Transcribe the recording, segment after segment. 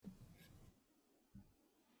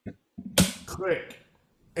Click.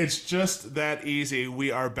 It's just that easy.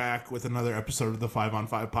 We are back with another episode of the 5 on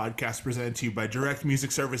 5 podcast presented to you by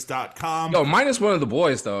directmusicservice.com. Yo, minus one of the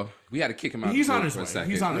boys though. We had to kick him out. He's the on group his for a way.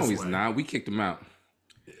 second. He's on his he's way. not. We kicked him out.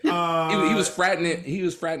 Uh, He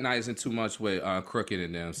was fraternizing too much with Crooked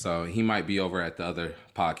and them, so he might be over at the other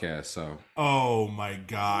podcast. So Oh my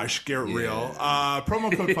gosh, get real.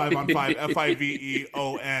 Promo code 5 on 5 FIVEON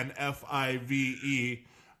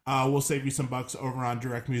will save you some bucks over on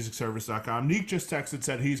directmusicservice.com. Neek just texted,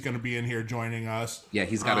 said he's going to be in here joining us. yeah,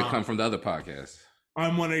 he's got to come from the other podcast.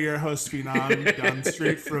 I'm one of your hosts, Phenom, down the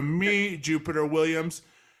street from me, Jupiter Williams,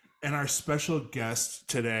 and our special guest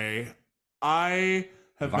today. I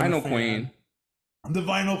have been a Vinyl fan. Queen. The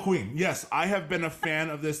Vinyl Queen. Yes, I have been a fan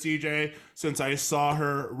of this DJ since I saw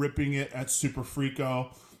her ripping it at Super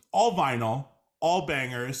Freako. All vinyl, all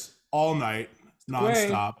bangers, all night,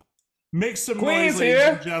 nonstop. Make some Queen's noise, ladies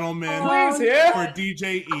here. and gentlemen, Queen's here. for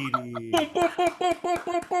DJ Edie.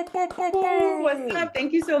 What's up?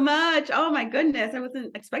 Thank you so much. Oh my goodness, I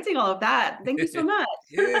wasn't expecting all of that. Thank you so much.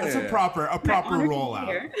 Yeah. That's a proper Honored to be rollout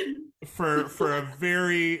here. for a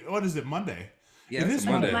very, what is it, Monday? Yeah, It it's is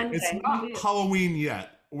Monday. Monday. It's not Halloween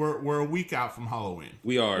yet. We're a week out from Halloween.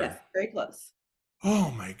 We are. Yes, very close.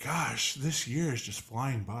 Oh my gosh, this year is just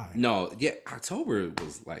flying by. No, yeah, October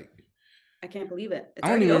was like. I can't believe it. It's I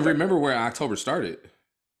don't already even over. remember where October started. It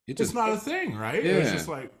It's just not a thing, right? It's Yeah. just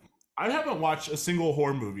like, I haven't watched a single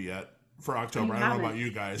horror movie yet for October. I don't know haven't? about you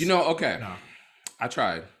guys. okay. No. I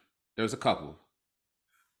tried. There's a couple.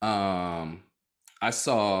 I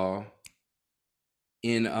saw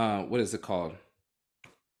in what is it called?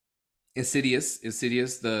 Insidious,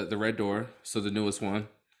 the Red Door. So the newest one.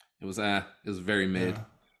 It was very mid.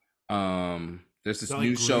 Yeah. There's this Is that new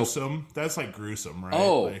like show. gruesome? That's like gruesome, right?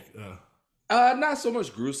 Oh. Like, Not so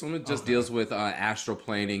much gruesome. It just Okay. deals with astral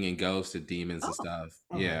planing and ghosts and demons and stuff.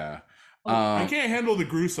 Okay. Yeah. I can't handle the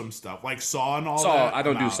gruesome stuff, like Saw and all Saw. that. I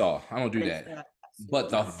don't I'm do out. Saw. I don't do It's, that. uh, But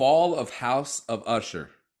the Yeah. Fall of House of Usher.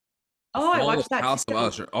 Oh, I Fall watched of that. House too. of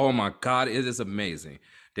Usher. Oh my God, it is amazing.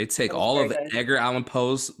 They take That was all of very good. Edgar Allan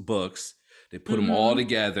Poe's books, they put them all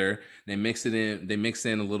together, they mix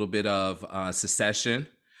in a little bit of Secession.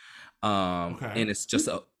 Okay. And it's just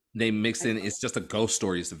it's just a ghost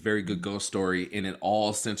story. It's a very good ghost story, and it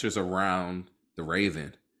all centers around the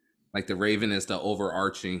Raven. Like the Raven is the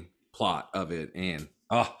overarching plot of it, and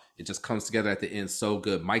it just comes together at the end so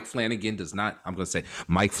good. Mike Flanagan does not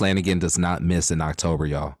miss in October,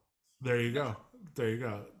 y'all. There you go.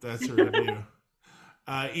 That's a review.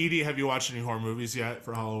 Edie, have you watched any horror movies yet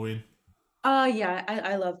for Halloween? Yeah,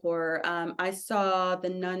 I love horror. I saw The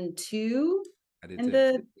Nun 2 I did in too.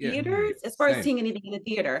 the Yeah. theaters, as far Same. as seeing anything in the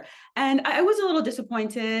theater. And I was a little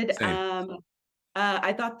disappointed. Same.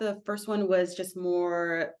 I thought the first one was just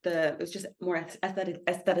more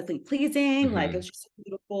aesthetically pleasing. Like it was just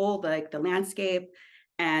beautiful, like the landscape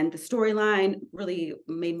and the storyline really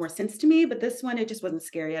made more sense to me. But this one, it just wasn't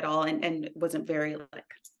scary at all and wasn't very like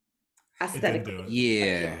aesthetically. do it.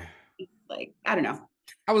 Yeah. Like, I don't know.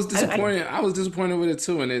 I was disappointed. I was disappointed with it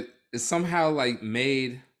too, and it somehow like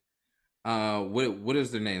made what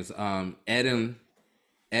is their names? Ed and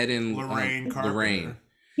Lorraine Carpenter. Lorraine.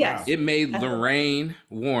 Yes. It made Lorraine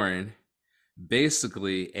Warren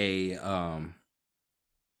basically a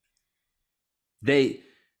they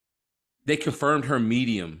confirmed her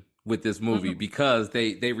medium with this movie because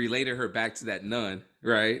they related her back to that nun,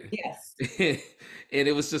 right? Yes. And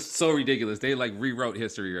it was just so ridiculous. They like rewrote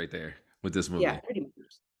history right there with this movie. Yeah, pretty much.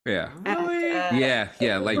 Yeah. Really? Yeah,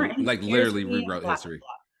 like literally Seriously, rewrote blah, history.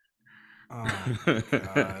 Oh my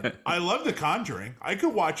God. I love The Conjuring. I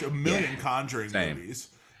could watch a million Conjuring Same. movies.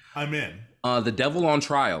 I'm in. The Devil on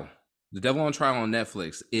Trial. The Devil on Trial on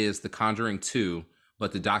Netflix is The Conjuring 2,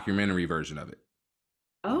 but the documentary version of it.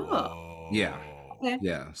 Oh, Whoa. Yeah. okay.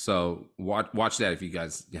 Yeah. So watch that if you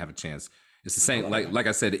guys have a chance. It's the same, like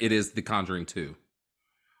I said, it is The Conjuring 2,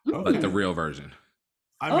 but the real version.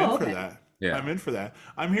 I'm in for okay. that. Yeah. I'm in for that.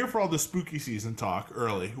 I'm here for all the spooky season talk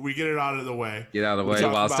early. We get it out of the way. Get out of the We way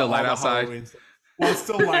talk while it's still about light all the outside. Halloween stuff. Well, it's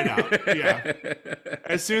still light out. Yeah.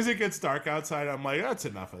 As soon as it gets dark outside, I'm like, that's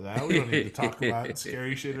enough of that. We don't need to talk about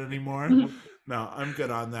scary shit anymore. No, I'm good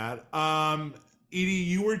on that. Edie,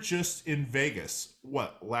 you were just in Vegas.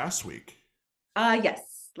 What, last week?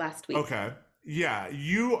 Yes, last week. Okay. Yeah,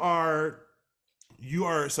 you are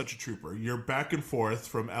such a trooper. You're back and forth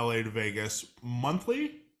from LA to Vegas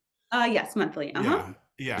monthly? Yes, monthly. Yeah.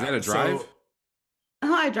 Is that a drive? So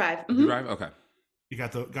I drive. You drive? Okay. you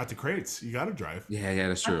got the crates. You got to drive. Yeah,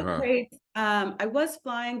 that's true. Huh? Great. I was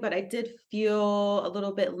flying, but I did feel a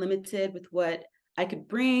little bit limited with what I could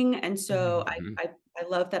bring, and so Mhm. I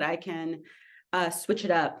love that I can switch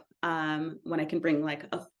it up when I can bring like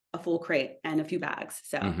a full crate and a few bags.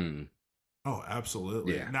 So Oh,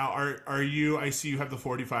 absolutely. Yeah. Now, are you? I see you have the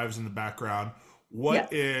 45s in the background.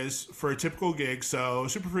 What yes. is for a typical gig? So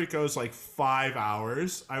Super Freako is like 5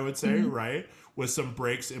 hours, I would say, right, with some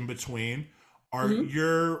breaks in between. Are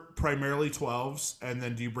you're primarily 12s, and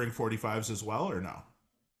then do you bring 45s as well, or no?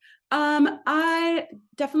 I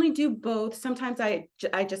definitely do both. Sometimes I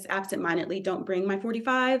just absentmindedly don't bring my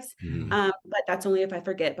 45s, but that's only if I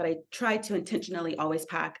forget. But I try to intentionally always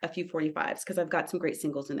pack a few 45s because I've got some great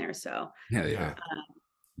singles in there. So Yeah.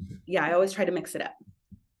 yeah, I always try to mix it up.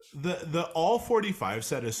 The all 45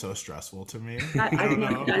 set is so stressful to me. I've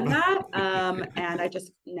never done that, and I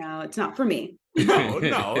just no, it's not for me.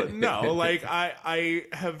 No. Like I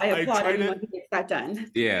applaud tried anyone it. who gets that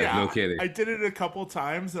done. Yeah, no kidding. I did it a couple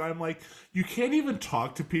times, and I'm like, you can't even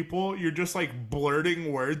talk to people. You're just like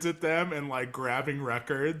blurting words at them and like grabbing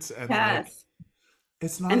records, and like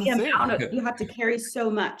it's not and a the thing. amount of you have to carry so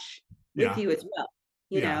much with you as well.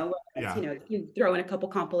 You know, if you throw in a couple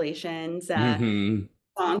compilations,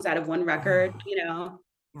 songs out of one record, you know.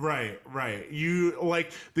 Right. You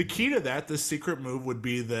like the key to that, the secret move would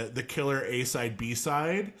be the killer A side B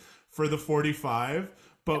side for the 45.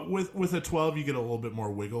 But with a 12, you get a little bit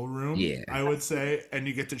more wiggle room, I would say, and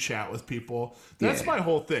you get to chat with people. That's my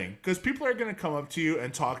whole thing, because people are going to come up to you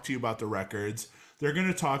and talk to you about the records. They're going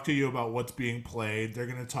to talk to you about what's being played. They're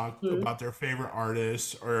going to talk about their favorite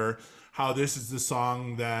artists or how this is the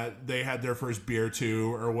song that they had their first beer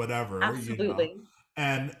to or whatever. Absolutely. You know?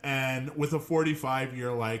 And with a 45,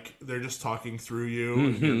 you're like, they're just talking through you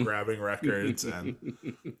and you're grabbing records, and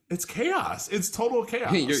it's chaos. It's total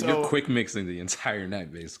chaos. You're quick mixing the entire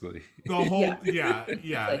night, basically. The whole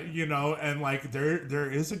you know, and like there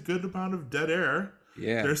is a good amount of dead air.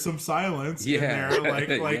 Yeah, there's some silence in there. Like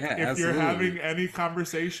if absolutely. You're having any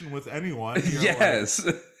conversation with anyone, you're yes.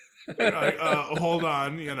 like, hold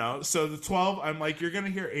on, you know. So the 12, I'm like, you're gonna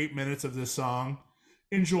hear 8 minutes of this song.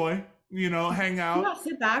 Enjoy. You know, hang out. Yeah,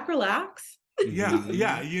 sit back, relax.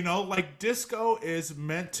 Yeah. You know, like disco is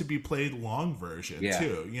meant to be played long version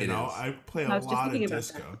too. You know, I play a lot of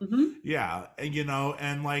disco. Yeah, and you know,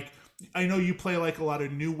 and like I know you play like a lot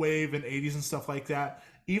of new wave and 80s and stuff like that.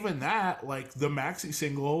 Even that, like the maxi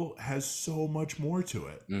single has so much more to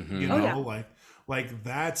it. You know, like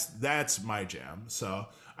that's my jam. So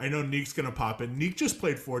I know Neek's gonna pop in. Neek just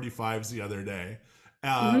played 45s the other day.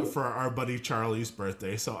 For our buddy Charlie's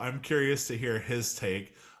birthday. So I'm curious to hear his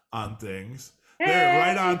take on things. Hey. They're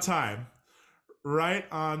right on time. Right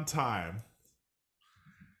on time.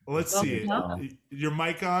 Let's see. Your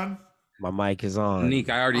mic on? My mic is on. Neek,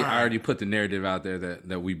 I already put the narrative out there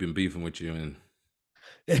that we've been beefing with you, and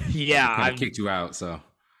I kicked you out, so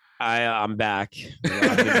I'm back.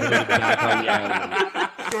 I've been back on the island.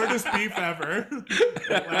 Shortest beef ever.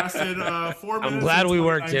 It lasted 4 minutes. I'm glad we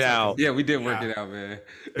worked it out. Yeah, we did work it out, man.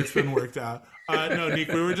 It's been worked out. No, Nick,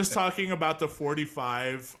 we were just talking about the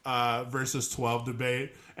 45 versus 12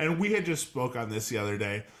 debate, and we had just spoke on this the other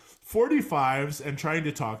day. 45s and trying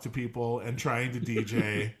to talk to people and trying to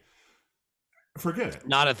DJ, forget it.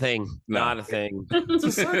 Not a thing. No. Not a thing. It's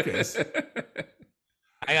a circus.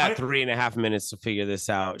 I got 3.5 minutes to figure this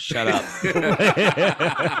out. Shut up.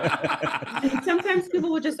 And sometimes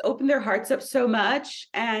people will just open their hearts up so much,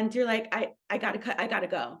 and you're like, I gotta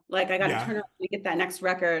go. Like I gotta turn around and get that next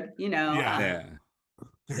record. You know.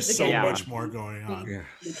 There's so much more going on.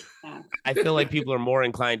 I feel like people are more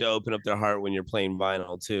inclined to open up their heart when you're playing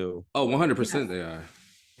vinyl too. Oh, 100% they are.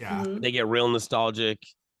 Yeah. They get real nostalgic.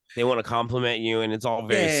 They want to compliment you, and it's all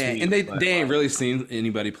very sweet. And they ain't really seen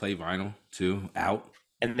anybody play vinyl too out.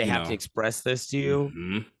 And they have to express this to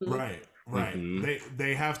you. Right.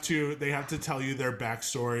 They have to tell you their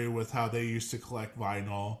backstory with how they used to collect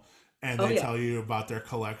vinyl, and they tell you about their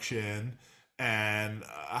collection and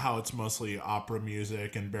how it's mostly opera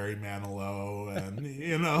music and Barry Manilow and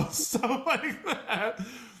you know stuff like that.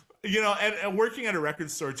 You know, and working at a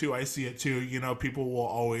record store too, I see it too. You know, people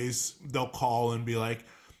will they'll call and be like,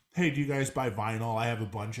 "Hey, do you guys buy vinyl? I have a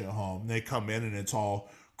bunch at home." They come in and it's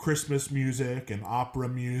all Christmas music and opera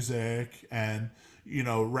music and, you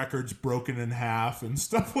know, records broken in half and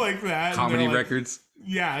stuff like that. Comedy like, records.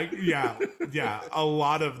 Yeah. A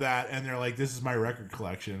lot of that. And they're like, this is my record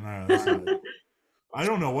collection. I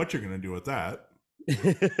don't know what you're going to do with that.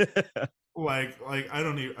 like, I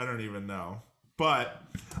don't even know. But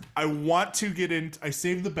I want to get in. I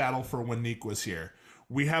saved the battle for when Neek was here.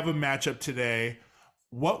 We have a matchup today.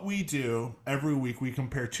 What we do every week, we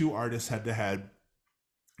compare two artists head to head.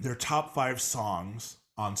 Their top 5 songs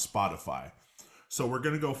on Spotify. So we're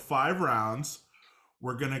going to go 5 rounds.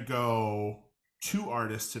 We're going to go two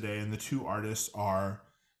artists today, and the two artists are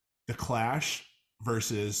The Clash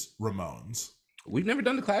versus Ramones. We've never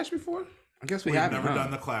done the Clash before. I guess We've haven't. never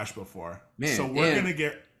done the Clash before. Man, so we're gonna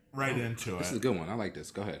get right into This it. is a good one. I like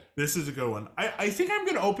this. Go ahead. This is a good one. I think I'm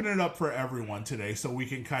gonna open it up for everyone today, so we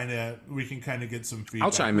can kind of get some feedback.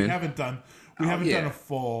 I'll chime in. We haven't done a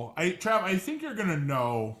full. Trav, I think you're gonna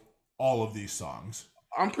know all of these songs.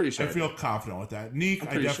 I'm pretty sure. I feel confident with that. Neek,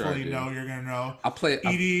 I definitely know you're gonna know.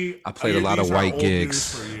 Edie, I played a lot of white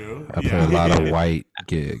gigs. For you. I played a lot of white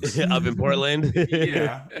gigs up in Portland.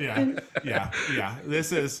 yeah.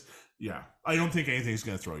 This is I don't think anything's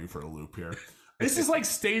gonna throw you for a loop here. This is like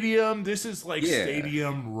stadium. This is like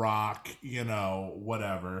stadium rock.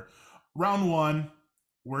 Whatever. Round one,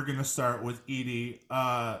 we're gonna start with Edie.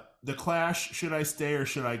 The Clash, Should I Stay or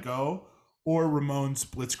Should I Go? Or Ramones,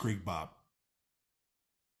 Blitzkrieg Bop.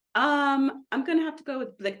 I'm gonna have to go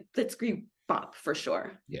with Blitzkrieg Bop for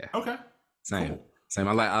sure. Yeah. Okay. Same. Cool. Same.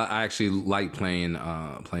 I actually like playing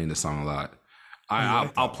this song a lot.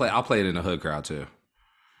 I'll play it in the hood crowd too.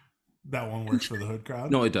 That one works for the hood crowd?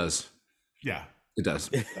 No, it does. Yeah. It does.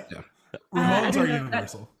 Yeah. Ramones are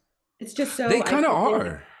universal. It's just so they kind of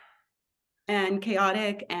are. And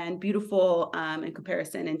chaotic and beautiful in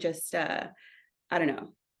comparison, and just I don't know.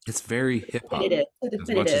 It's very hip hop. As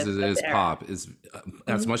much as it is pop,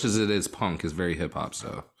 as much as it is punk, is very hip hop.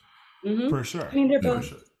 So for sure. I mean, they're both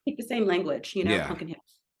speak the same language, Yeah. punk and hip.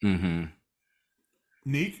 Mm-hmm.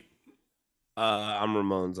 Neek? I'm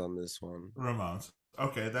Ramones on this one. Ramones.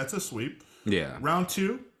 Okay, that's a sweep. Yeah. Round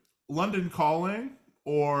two, London Calling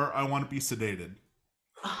or I Want to Be Sedated.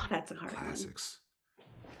 Oh, that's a hard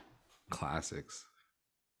Classics.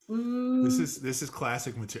 This is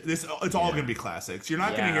classic material. It's all gonna be classics. You're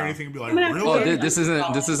not gonna hear anything and be like, really? Oh, this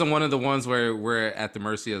isn't one of the ones where we're at the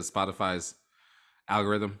mercy of Spotify's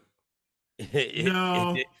algorithm.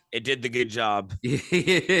 No, it did the good job. it's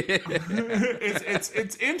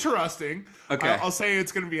interesting. Okay, I'll say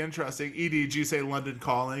it's gonna be interesting. Edie, did you say London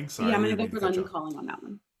Calling? Sorry, yeah, I'm gonna go for London Calling on that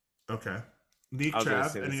one. Okay. Neek,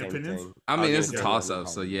 Trav, any opinions? Thing. I mean, it's a toss up,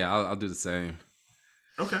 so yeah, I'll do the same.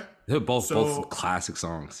 Okay. They're both classic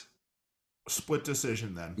songs. Split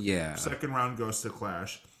decision then. Yeah. Second round goes to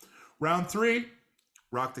Clash. Round three,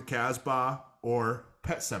 Rock the Casbah or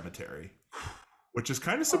Pet Cemetery, which is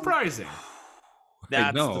kind of surprising.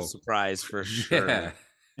 That's the surprise for sure.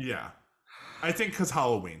 Yeah. I think because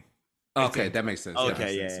Halloween. Okay, that makes sense.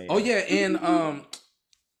 Okay, yeah. Oh yeah, and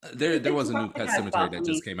there was a new Pet Cemetery that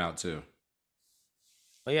just came out too.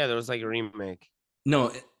 Oh yeah, there was like a remake.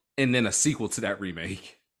 No, and then a sequel to that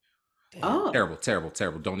remake. Oh,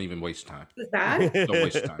 terrible. Don't even waste your time. is that? Don't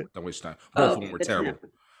waste your time. Both of them were terrible.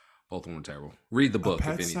 Both of them were terrible. Read the book.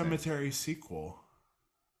 Pet if anything. Cemetery sequel.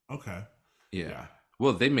 Okay. Yeah.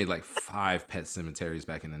 Well, they made like 5 Pet Cemeteries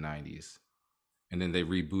back in the 90s. And then they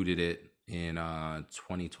rebooted it in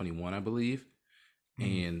 2021, I believe.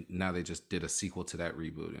 And now they just did a sequel to that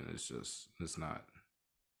reboot. And it's not.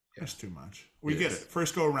 Yeah. That's too much. We get it.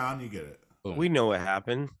 First go around, you get it. Boom. We know what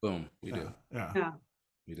happened. Boom. We do. Yeah.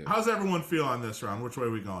 We do. How's everyone feel on this round? Which way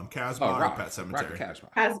are we going? Casbah or Pet Cemetery?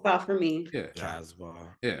 Casbah for me. Yeah. Casbah.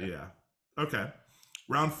 Yeah. Okay.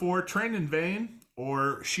 Round 4, Train in Vain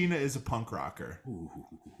or Sheena is a Punk Rocker. Ooh,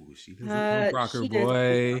 Sheena's a punk rocker,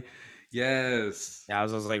 boy. Yes. Yeah, I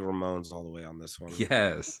was like Ramones all the way on this one.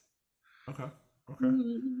 Yes. Okay.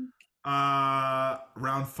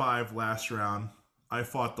 Round 5, last round. I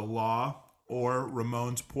Fought the Law or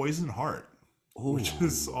Ramones Poison Heart, which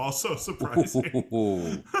is also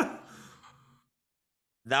surprising.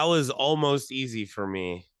 That was almost easy for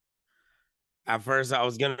me. At first, I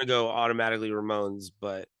was gonna go automatically Ramones,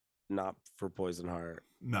 but not for Poison Heart.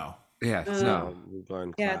 No. Yeah. No. We're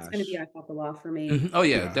going Yeah, Clash. it's gonna be I Fought the Law for me. Mm-hmm. Oh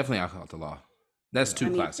yeah, definitely I Fought the Law. That's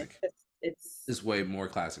too classic. It's way more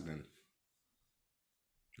classic than.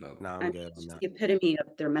 No, I'm good on the that. epitome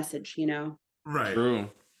of their message, Right. True.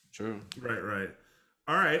 Right.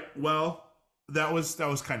 All right. Well, that was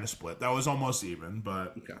kind of split. That was almost even,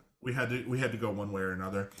 but we had to go one way or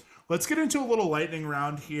another. Let's get into a little lightning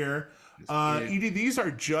round here. Edie, these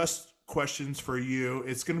are just questions for you.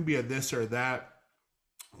 It's going to be a this or that.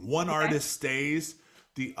 One artist stays,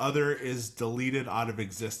 the other is deleted out of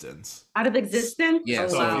existence. Out of existence? Yeah.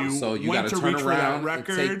 Oh, wow. So you got to turn around and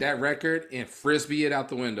take that record and frisbee it out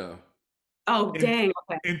the window. Oh, dang.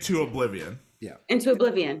 Okay. Into oblivion. Yeah. Into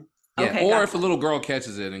oblivion. Yeah. Okay, or if a little girl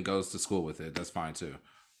catches it and goes to school with it, that's fine too.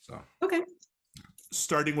 So. Okay.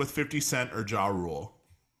 Starting with 50 Cent or Ja Rule.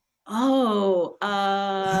 Oh,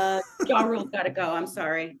 Ja Rule's got to go. I'm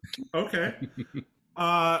sorry. Okay.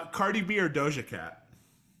 Cardi B or Doja Cat?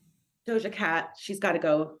 Doja Cat, she's got to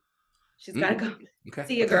go. She's got to go. Okay.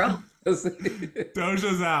 See you, girl.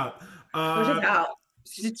 Doja's out. Doja's out.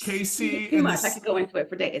 Casey Too and much. I could go into it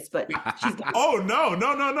for days, but she's gone. Oh no.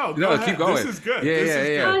 No, Go ahead. keep going. This is good. Yeah, This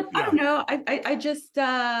is good. I don't know. I just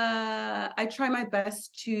I try my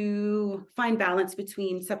best to find balance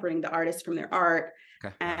between separating the artist from their art,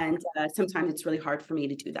 Okay. and sometimes it's really hard for me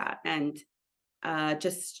to do that. And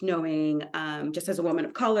just knowing, just as a woman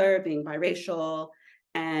of color, being biracial,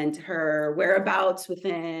 and her whereabouts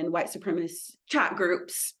within white supremacist chat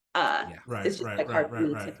groups, it's just hard for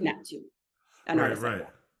me to connect to an artist. Like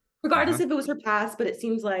that. Regardless if it was her past, but it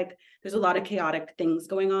seems like there's a lot of chaotic things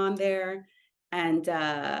going on there, and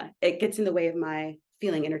it gets in the way of my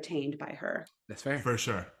feeling entertained by her. That's fair. For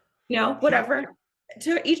sure. You know, whatever.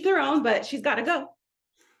 To each their own, but she's got to go.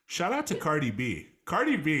 Shout out to Cardi B.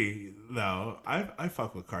 Cardi B, though, I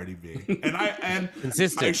fuck with Cardi B, and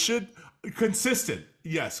consistent. Consistent.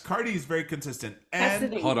 Yes, Cardi is very consistent.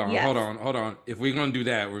 And hold on. If we're gonna do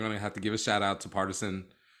that, we're gonna have to give a shout out to Partisan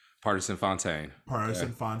Fontaine.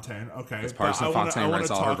 Partisan Fontaine. Okay. Because Partisan Fontaine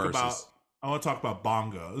writes all her verses. I want to talk about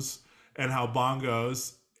Bongos and how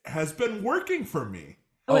Bongos has been working for me.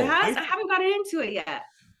 Oh, it has? I haven't gotten into it yet.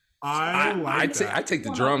 I take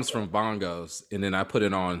the drums from Bongos and then I put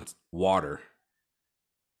it on Water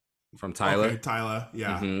from Tyler. Okay, Tyler,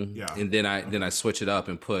 yeah, yeah. And then I switch it up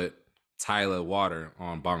and put Tyler Water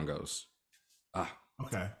on Bongos.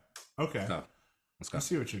 Okay. So, I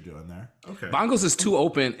see what you're doing there. Okay. Bongos is too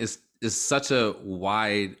open. Is such a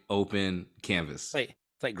wide open canvas. It's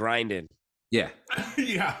like grinding. Yeah.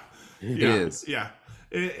 Yeah. It is. Yeah.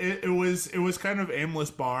 It was kind of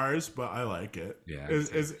aimless bars, but I like it. Yeah.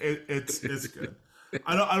 It's good.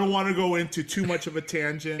 I don't want to go into too much of a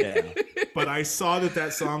tangent, but I saw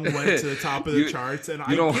that song went to the top of the charts, and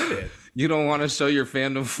I get it. You don't want to show your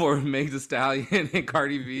fandom for Meg Thee Stallion and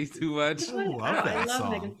Cardi B too much. I love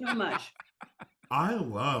Megan so much. I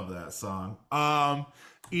love that song.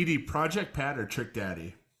 Edie, Project Pat or Trick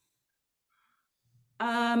Daddy?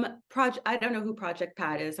 I don't know who Project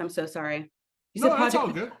Pat is. I'm so sorry. You said Project? That's all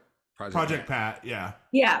good. Project Pat, yeah.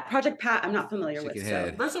 Yeah, Project Pat. I'm not familiar with.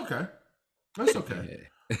 So. That's okay. That's okay.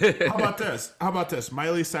 How about this?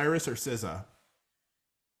 Miley Cyrus or SZA?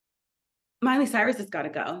 Miley Cyrus has got to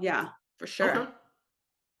go. Yeah, for sure. Okay.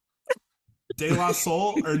 De La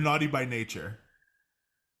Soul or Naughty by Nature?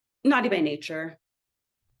 Naughty by Nature.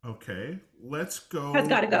 Okay, let's go. Has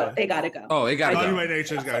got to go. They got to go. Oh, it got to go. Naughty by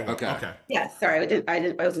Nature's got to go. Okay. Yeah, sorry,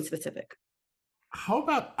 I wasn't specific. How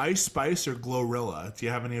about Ice Spice or Glorilla? Do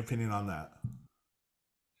you have any opinion on that?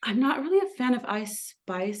 I'm not really a fan of Ice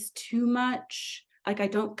Spice too much. Like, I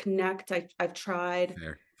don't connect. I've tried.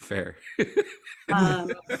 Fair. So I'll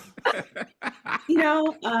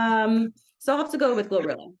have to go with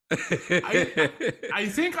Glorilla. I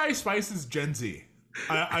think Ice Spice is Gen Z.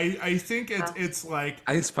 I think it's like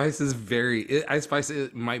Ice Spice is Ice Spice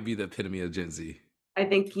might be the epitome of Gen Z. I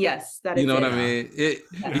think yes, that is. You know what I mean?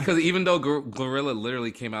 Because even though Glorilla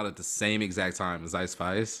literally came out at the same exact time as Ice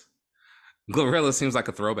Spice, Glorilla seems like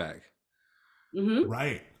a throwback. Mm-hmm.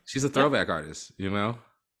 Right. She's a throwback artist, you know?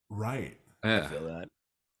 Right. Yeah. I feel that.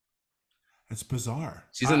 It's bizarre.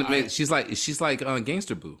 She's in the mix. She's like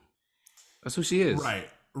Gangster Boo. That's who she is. Right.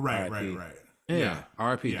 Yeah.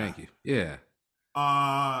 R.I.P. Thank you. Yeah.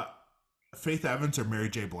 Faith Evans or Mary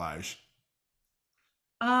J. Blige?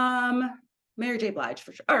 Mary J. Blige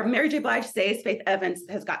for sure. Or Mary J. Blige stays. Faith Evans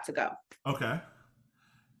has got to go. Okay.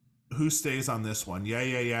 Who stays on this one? Yeah,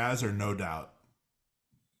 Yeahs or No Doubt?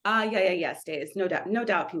 Yeah stays. No Doubt. No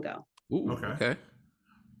Doubt can go. Ooh, okay.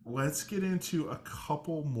 Let's get into a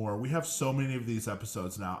couple more. We have so many of these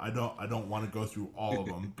episodes now. I don't want to go through all of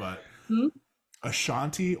them, but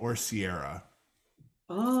Ashanti or Sierra?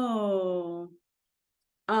 Oh.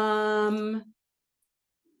 I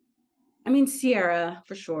mean Sierra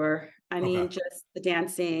for sure. I mean just the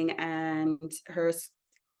dancing and her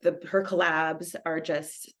collabs are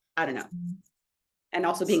just, I don't know. And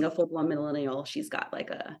also being a full-blown millennial, she's got like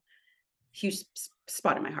a huge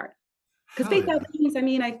spot in my heart. Because Faith Evans, I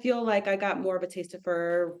mean, I feel like I got more of a taste of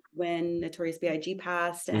her when Notorious B.I.G.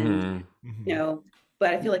 passed, and you know,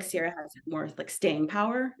 but I feel like Sierra has more like staying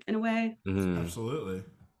power in a way. Absolutely.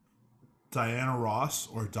 Diana Ross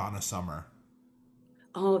or Donna Summer?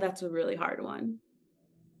 Oh, that's a really hard one.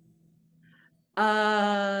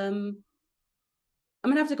 I'm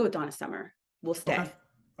gonna have to go with Donna Summer. We'll stay.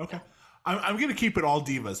 Okay. I'm gonna keep it all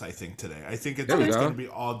divas. I think today. I think it's gonna be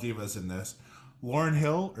all divas in this. Lauryn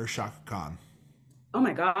Hill or Shaka Khan? Oh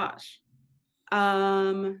my gosh.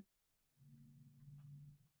 I'll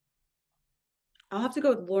have to go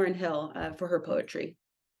with Lauryn Hill for her poetry.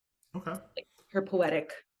 Okay. Like her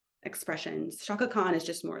poetic expressions. Shaka Khan is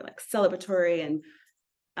just more like celebratory and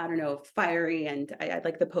I don't know, fiery, and I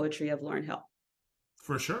like the poetry of Lauryn Hill.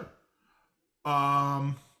 For sure.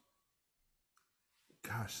 Gosh,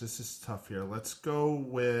 this is tough here. Let's go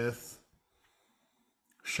with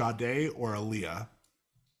Sade or Aaliyah.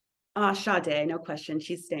 Sade, no question.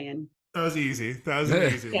 She's staying. That was easy. That was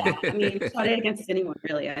an easy one. I mean, Sade against anyone,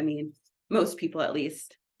 really. I mean, most people at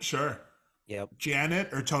least. Sure. Yep. Janet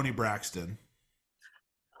or Toni Braxton?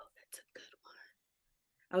 Oh, that's a good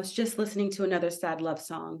one. I was just listening to another sad love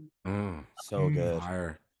song. So good.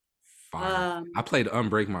 Fire. I played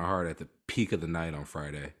Unbreak My Heart at the peak of the night on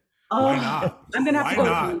Friday. Why not? I'm going to have to Why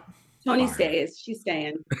go not? with Tony stays. She's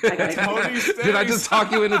staying. Tony stays. Did I just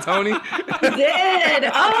talk you into Tony? You did.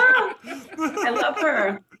 Oh, I love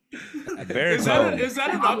her. Is that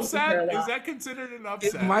an upset? Is that considered an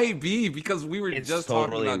upset? It might be because we were just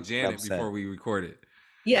totally talking about Janet upset. before we recorded.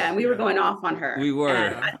 Yeah, and we were going off on her. We were.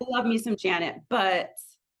 And I love me some Janet, but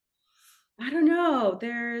I don't know.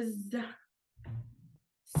 There's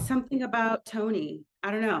something about Tony.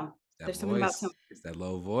 I don't know. There's something about Tony. It's that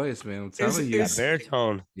low voice, man. I'm telling you. That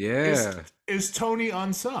baritone. Yeah. Is Tony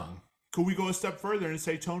unsung? Could we go a step further and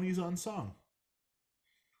say Tony's unsung?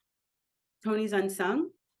 Tony's unsung?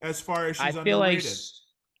 As far as she's I feel underrated.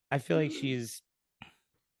 like she's.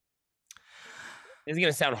 It's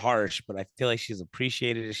gonna sound harsh, but I feel like she's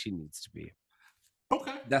appreciated as she needs to be.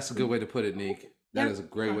 Okay. That's a good way to put it, Nick. That is a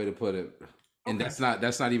great way to put it. And Okay.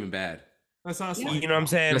 that's not even bad. That's not a Yeah. slight. You know what I'm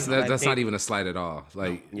saying? That's not even a slight at all.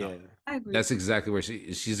 Like, Yeah. I agree. that's exactly where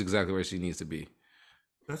she's exactly where she needs to be.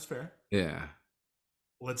 That's fair. Yeah.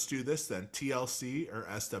 Let's do this then. TLC or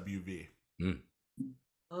SWV?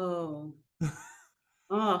 Oh.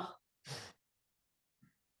 Oh.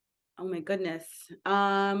 Oh my goodness.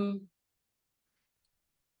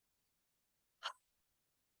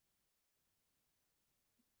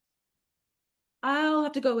 I'll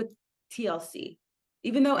have to go with TLC.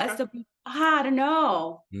 Even though Okay. I don't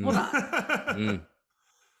know. Hold on.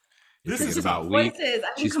 She's This is forgetting about tough. Week. Voices. I mean,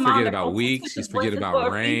 She's come on, forgetting they're about all Week. voices She's for forgetting a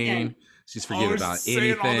about reason. Rain. She's forgetting about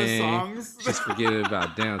saying all the anything. songs. She's forgetting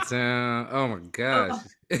about Downtown. Oh my gosh.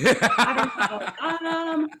 I don't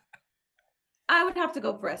know. I would have to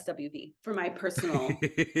go for SWV for my personal.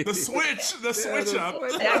 The switch up.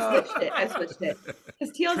 I switched it.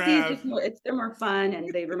 Because TLC Trav. is just more, they're more fun and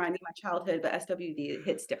they remind me of my childhood, but SWV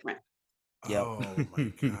hits different. Yep. Oh my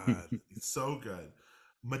god, it's so good.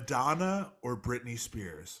 Madonna or Britney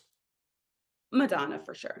Spears? Madonna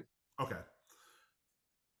for sure. Okay.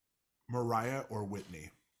 Mariah or Whitney?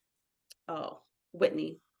 Oh,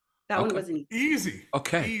 Whitney. That one Okay. wasn't easy. Easy.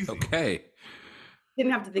 Okay. Easy. Okay.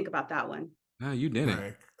 Didn't have to think about that one. No, you didn't. All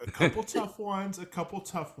right. A couple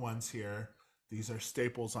tough ones here. These are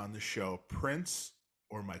staples on the show. Prince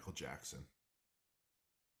or Michael Jackson?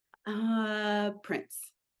 Prince.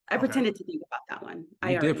 I Okay. pretended to think about that one.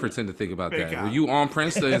 You did pretend to think about Fake that. out. Were you on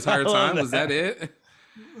Prince the entire I love time? Was that that. it?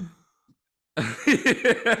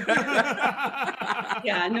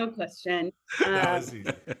 Yeah, no question. That was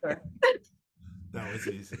easy. Sure. That was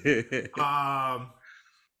easy.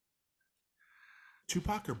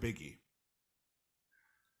 Tupac or Biggie?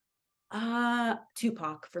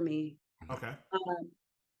 Tupac for me. Okay.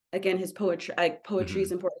 Again, his poetry, poetry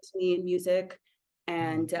is important to me in music,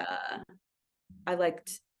 and I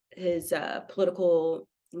liked his political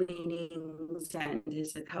leanings and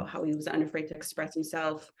his how he was unafraid to express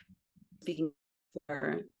himself, speaking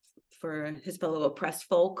for his fellow oppressed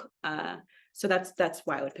folk. So that's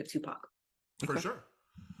why I would pick Tupac. For sure.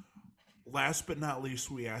 Last but not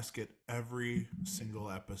least, we ask it every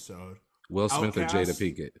single episode. Will Smith or Jada Outkast.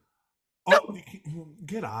 Pinkett? Oh,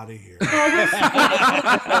 get out of here. Get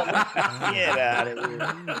out of here.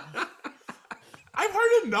 I've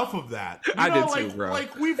heard enough of that. You I know, did too, like, bro.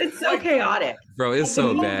 Like we've It's so chaotic. Bro, it's the so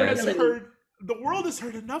world bad. has heard- the world has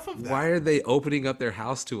heard enough of that. Why are they opening up their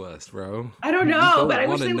house to us, bro? I don't We know, but I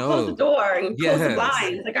wish wanna they would close the door and close the Yes.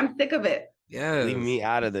 blinds. Like, I'm sick of it. Yeah. Leave me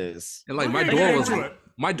out of this. And like We're my gonna door get was into it.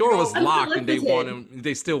 my door was I'm locked and solicited.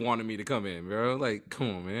 they still wanted me to come in, bro. Like, come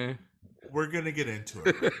on, man. We're gonna get into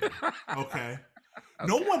it. Okay.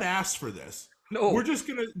 No one asked for this. No. We're just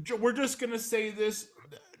gonna say this.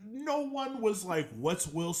 No one was like, "What's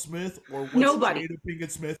Will Smith or what's Nobody. Jada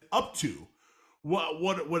Pinkett Smith up to?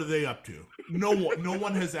 What are they up to?" No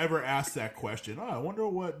one has ever asked that question. Oh, I wonder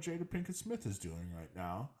what Jada Pinkett Smith is doing right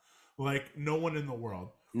now. Like, no one in the world.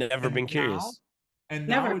 Never And been now- curious. And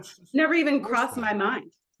now Never. it's just, Never even force crossed fed. my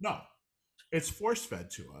mind. No, it's force fed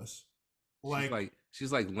to us.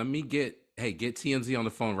 She's like, let me get TMZ on the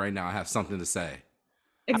phone right now. I have something to say.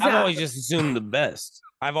 Exactly. I've always just assumed the best.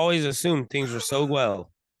 I've always assumed things were so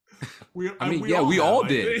well. We all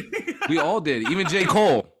did. We all did. Even J.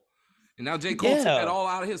 Cole. And now J. Cole took that all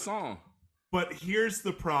out of his song. But here's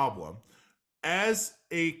the problem. As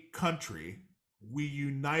a country, we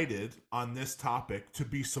united on this topic to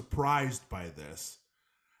be surprised by this.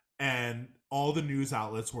 And all the news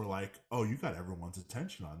outlets were like, oh, you got everyone's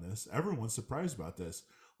attention on this. Everyone's surprised about this.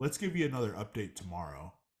 Let's give you another update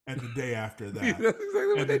tomorrow. And the day after that.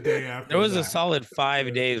 And the day after there was that. a solid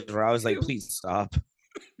 5 days where I was like, please stop.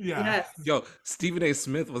 Yeah. Yes. Yo, Stephen A.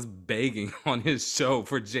 Smith was begging on his show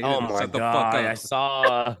for Jada Oh to my shut the God. fuck up. I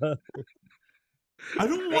saw. I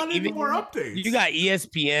don't want any more updates. You got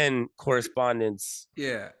ESPN correspondents.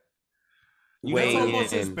 Yeah. That's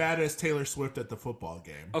almost as bad as Taylor Swift at the football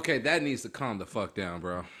game. Okay, that needs to calm the fuck down,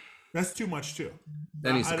 bro. That's too much too.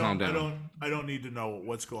 That needs to calm down. I don't need to know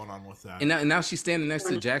what's going on with that. And now she's standing next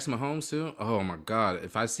to Jackson Mahomes too. Oh my God!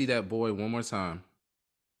 If I see that boy one more time,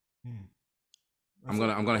 I'm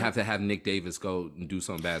gonna have to have Nick Davis go and do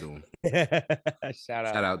something bad to him. Shout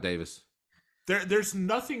out Davis. There's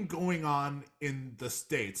nothing going on in the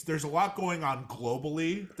States. There's a lot going on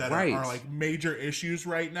globally that are like major issues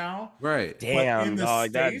right now. Right. Damn, but in the dog,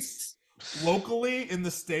 States, locally in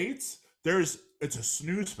the States, it's a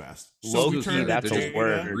snooze fest. So that's a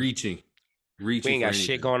word. Reaching. We ain't got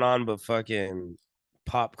shit going on but fucking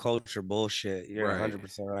pop culture bullshit. You're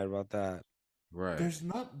 100% right about that. Right. There's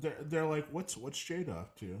not. They're like, what's Jada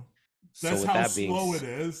up to? That's how slow it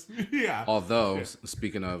is. Yeah. Although,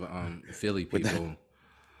 speaking of Philly people,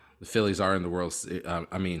 the Phillies are in the World.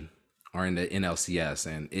 Are in the NLCS,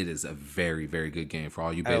 and it is a very, very good game for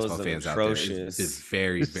all you baseball fans out there. It's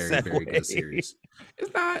very, very, very good series.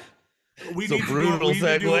 It's not. We need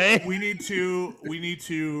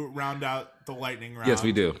to round out the lightning round. Yes,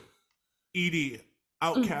 we do. Edie,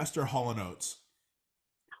 Outcast or Hall & Oates?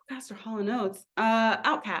 Outcast or Hall & Oates?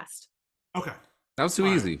 Outcast. Okay. That was too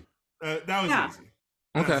easy. That was easy.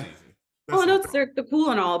 Okay. Hall & Oates, they're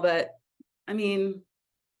cool and all, but I mean,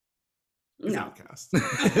 it's no. Outcast.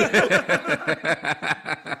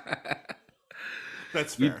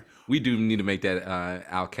 That's fair. We do need to make that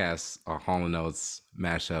Outcast or Hall & Oates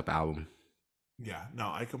mashup album. Yeah, no,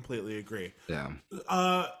 I completely agree. Yeah.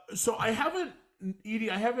 So Edie,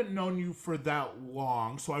 I haven't known you for that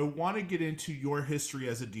long, so I want to get into your history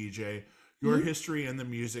as a DJ, your history in the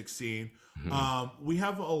music scene. We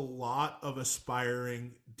have a lot of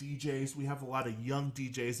aspiring DJs. We have a lot of young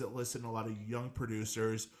DJs that listen, a lot of young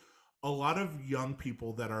producers, a lot of young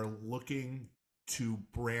people that are looking to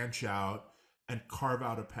branch out and carve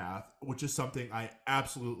out a path, which is something I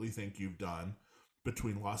absolutely think you've done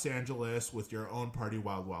between Los Angeles with your own party,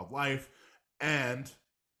 Wild Wild Life, and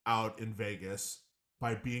out in Vegas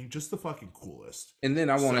by being just the fucking coolest. And then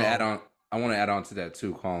I want to add on to that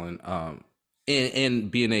too, Colin.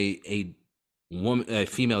 And being a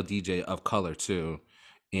female DJ of color too,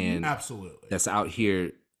 and absolutely that's out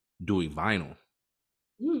here doing vinyl.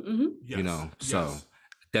 Mm-hmm. So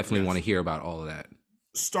definitely want to hear about all of that.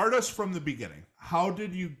 Start us from the beginning. How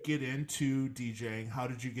did you get into DJing? How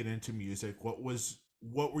did you get into music? What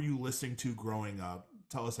were you listening to growing up?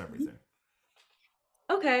 Tell us everything.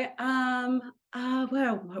 Okay.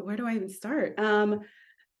 Well, where do I even start?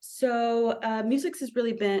 So music has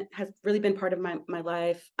really been part of my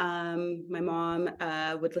life. My mom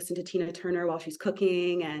would listen to Tina Turner while she's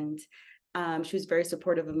cooking, and she was very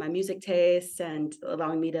supportive of my music tastes and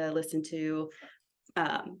allowing me to listen to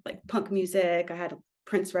like punk music. I had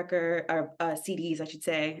Prince record or CDs, I should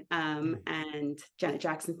say, and Janet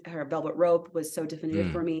Jackson, her Velvet Rope was so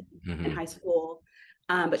definitive for me in high school.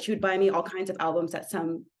 But she would buy me all kinds of albums that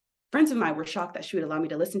some friends of mine were shocked that she would allow me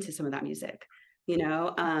to listen to some of that music,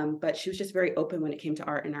 but she was just very open when it came to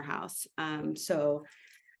art in our house. So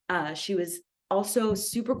she was also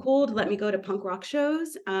super cool to let me go to punk rock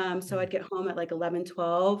shows. So I'd get home at like 11,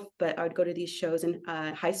 12, but I would go to these shows in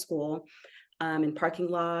high school, in parking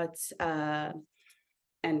lots,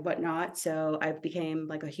 and whatnot. So I became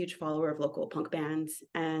like a huge follower of local punk bands.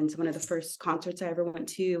 And one of the first concerts I ever went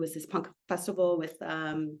to was this punk festival with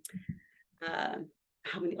Bad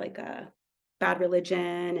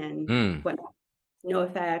Religion and whatnot, No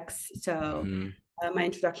Effects. So my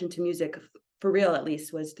introduction to music, for real at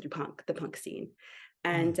least, was through the punk scene.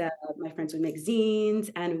 And my friends would make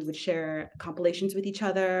zines and we would share compilations with each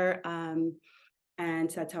other.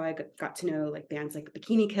 And so that's how I got to know like bands like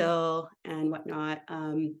Bikini Kill and whatnot.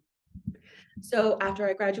 So after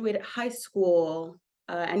I graduated high school,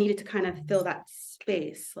 I needed to kind of fill that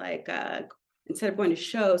space, like instead of going to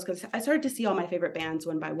shows, because I started to see all my favorite bands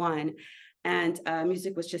one by one. And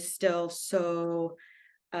music was just still so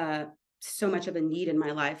much of a need in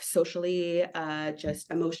my life, socially,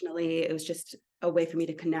 just emotionally. It was just a way for me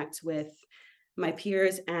to connect with my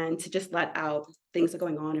peers and to just let out things that are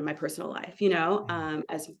going on in my personal life,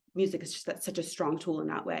 as music is just such a strong tool in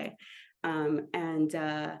that way. One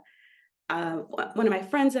of my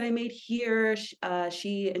friends that I made here,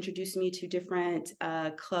 she introduced me to different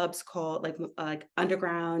clubs called like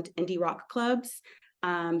underground indie rock clubs.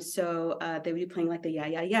 So they would be playing like the Yeah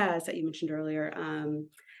Yeah Yeahs that you mentioned earlier.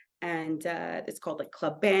 And it's called like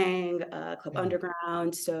Club Bang, Club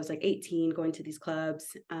Underground. So I was like 18 going to these clubs.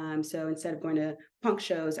 So instead of going to punk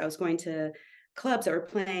shows, I was going to clubs that were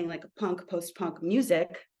playing like punk, post-punk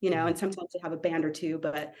music, and sometimes they have a band or two,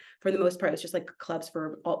 but for the most part, it's just like clubs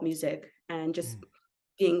for alt music. And just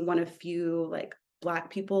being one of few like Black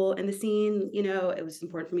people in the scene, it was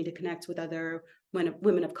important for me to connect with other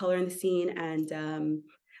women of color in the scene, and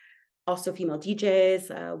also female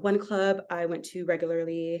DJs. One club I went to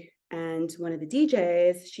regularly, and one of the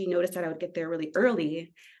DJs, she noticed that I would get there really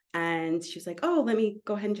early. And she was like, oh, let me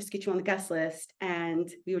go ahead and just get you on the guest list. And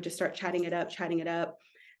we would just start chatting it up.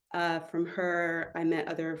 From her, I met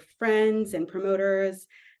other friends and promoters.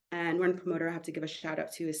 And one promoter I have to give a shout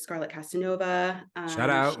out to is Scarlett Casanova. Shout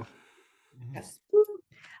out. Yes.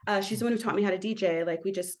 She's the one who taught me how to DJ. Like,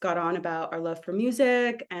 we just got on about our love for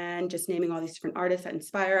music and just naming all these different artists that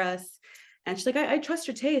inspire us. And she's like, I trust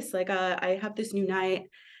your taste. Like, I have this new night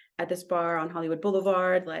at this bar on Hollywood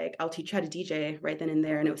Boulevard. Like, I'll teach you how to DJ right then and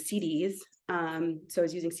there. And it was CDs. So I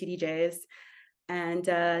was using CDJs. And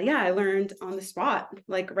I learned on the spot,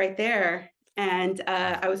 like right there. And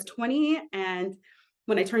I was 20, and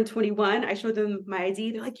when I turned 21, I showed them my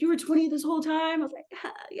ID. They're like, you were 20 this whole time? I was like,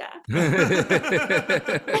 yeah.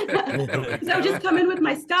 So I would just come in with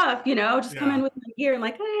my stuff, come in with my gear and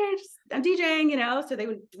like, hey, I'm DJing, so they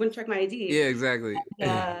wouldn't check my ID. Yeah, exactly.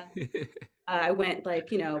 And, I went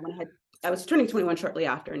like, when I was turning 21 shortly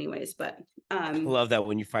after anyways, but I love that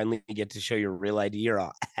when you finally get to show your real ID, you're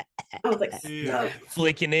all I was like,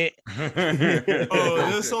 flicking it.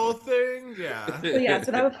 This whole thing, yeah.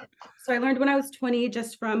 So I learned when I was 20,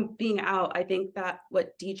 just from being out. I think that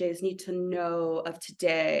what DJs need to know of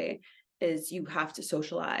today is you have to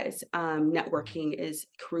socialize. Networking is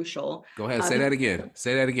crucial. Go ahead, say that again.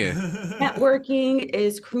 Networking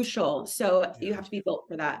is crucial. So you have to be built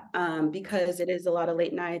for that, because it is a lot of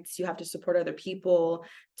late nights. You have to support other people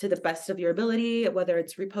to the best of your ability, whether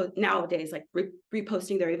it's nowadays, like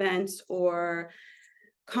reposting their events or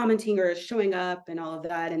commenting or showing up and all of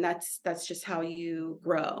that. And that's just how you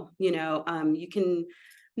grow. You can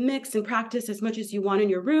mix and practice as much as you want in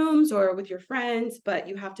your rooms or with your friends, but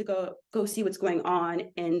you have to go see what's going on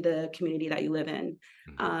in the community that you live in,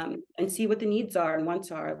 and see what the needs are and wants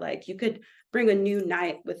are. Like, you could bring a new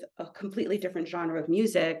night with a completely different genre of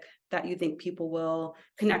music that you think people will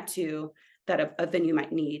connect to, that a venue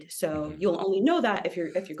might need. So you'll only know that if you're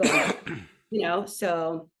going,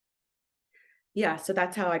 so yeah, so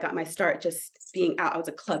that's how I got my start, just being out. I was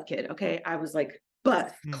a club kid. Okay. I was like,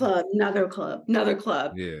 club, another club.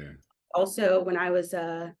 Yeah. Also, when I was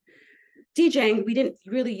DJing, we didn't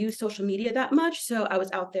really use social media that much. So I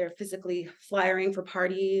was out there physically flyering for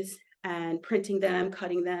parties and printing them,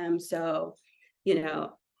 cutting them. So, that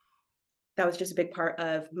was just a big part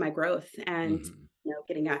of my growth, and,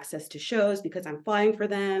 getting access to shows because I'm flying for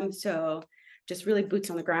them. So just really boots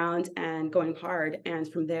on the ground and going hard. And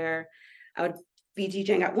from there, I would be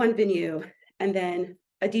DJing at one venue, and then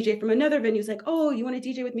a DJ from another venue is like, oh, you want to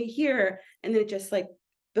DJ with me here? And then it just like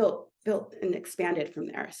built and expanded from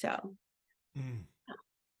there. So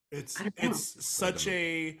it's such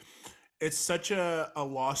a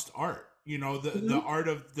lost art, the art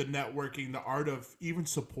of the networking, the art of even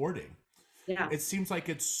supporting. Yeah. It seems like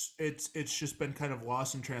it's just been kind of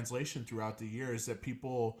lost in translation throughout the years, that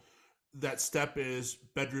people, that step is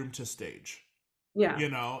bedroom to stage. Yeah.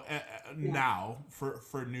 Now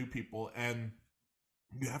for new people, and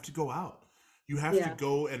you have to go out. You have to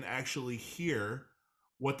go and actually hear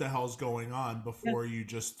what the hell's going on before you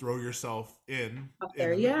just throw yourself in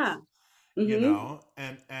there.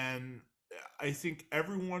 And I think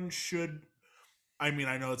everyone should, I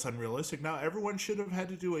know it's unrealistic now, everyone should have had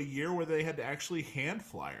to do a year where they had to actually hand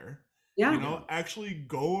flyer. Actually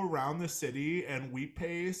go around the city and wheat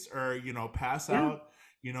pace, or pass out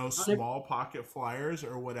small pocket flyers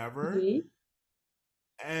or whatever,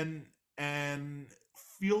 and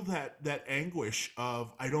feel that anguish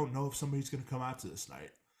of, I don't know if somebody's going to come out to this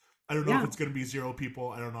night. I don't know if it's going to be 0 people.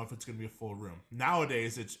 I don't know if it's going to be a full room.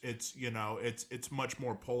 Nowadays, it's much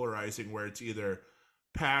more polarizing, where it's either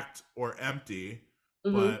packed or empty.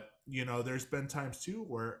 But there's been times too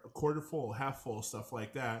where a quarter full, half full, stuff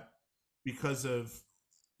like that, because of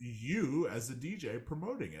you as a DJ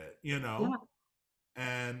promoting it.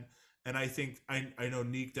 And And I think I know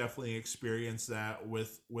Neek definitely experienced that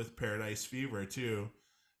with Paradise Fever too,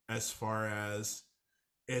 as far as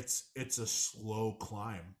it's a slow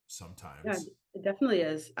climb Yeah, sometimes. it definitely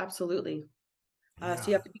is. Absolutely. So you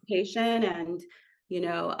Yeah. have to be patient and, you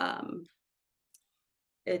know,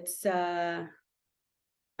 it's, I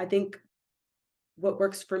think what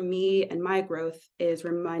works for me and my growth is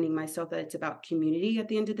reminding myself that it's about community at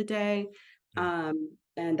the end of the day. Yeah.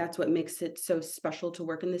 And that's what makes it so special to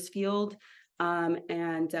work in this field.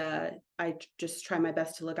 And I just try my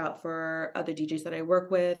best to look out for other DJs that I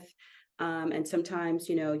work with. And sometimes,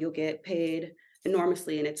 you know, you'll get paid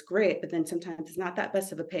enormously and it's great, but then sometimes it's not that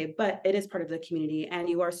best of a pay, but it is part of the community and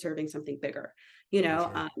you are serving something bigger, you For know?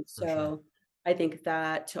 sure. For sure. So I think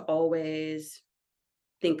that to always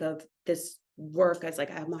think of this work as like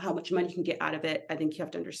how much money you can get out of it. I think you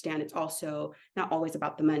have to understand it's also not always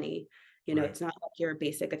about the money. You know, Right. it's not like your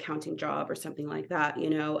basic accounting job or something like that.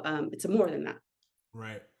 You know, it's more than that.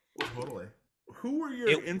 Right. Totally. Who were your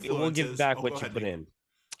It will give influences? back Oh, go what you ahead, put Nick. in.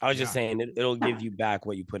 I was just Yeah. saying it'll Yeah, give you back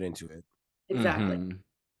what you put into it. exactly. Mm-hmm.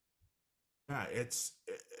 Yeah, it's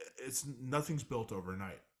nothing's built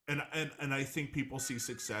overnight. And I think people see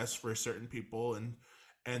success for certain people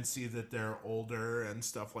and see that they're older and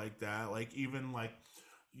stuff like that. Like even like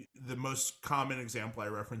the most common example I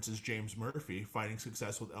reference is James Murphy finding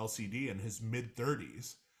success with LCD in his mid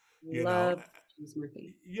 30s. You know, Love James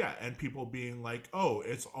Murphy. yeah, and people being like, "Oh,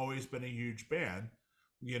 it's always been a huge band."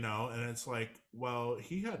 You know, and it's like, well,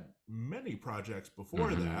 he had many projects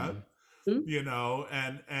before that, Mm-hmm. Hmm? you know,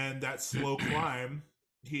 and that slow climb,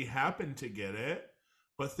 he happened to get it,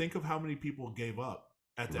 but think of how many people gave up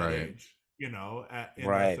at that Right. age, you know, in their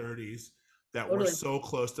Right. 30s that were Totally. so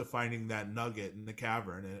close to finding that nugget in the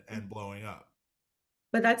cavern and blowing up.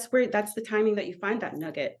 But that's the timing that you find that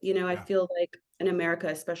nugget. You know, I Yeah. feel like in America,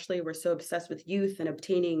 especially, we're so obsessed with youth and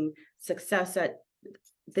obtaining success at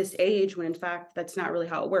this age when in fact that's not really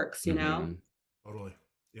how it works, you know? Mm-hmm. Totally.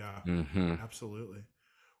 Yeah. Mm-hmm. Absolutely.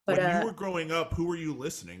 But When you were growing up, who were you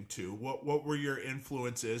listening to? What were your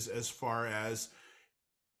influences as far as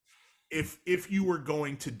if you were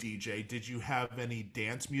going to DJ, did you have any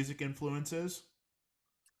dance music influences?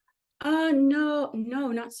 no,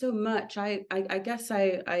 not so much. I guess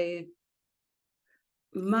I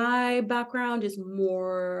my background is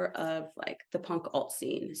more of like the punk alt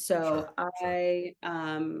scene. So Sure, sure.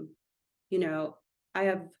 you know, I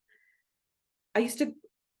have I used to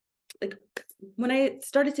like when I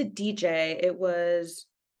started to DJ, it was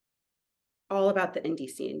all about the indie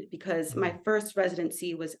scene because Mhm. my first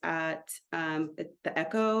residency was at the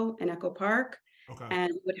Echo in Echo Park, Okay.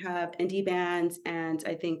 and we would have indie bands. And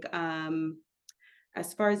I think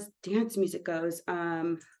as far as dance music goes,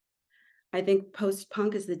 I think post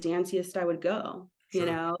punk is the danciest I would go, you Sure.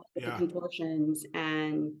 know, with the Yeah. contortions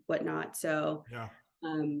and whatnot. So Yeah.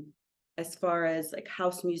 um, as far as like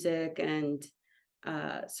house music and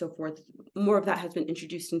so forth, more of that has been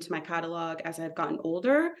introduced into my catalog as I've gotten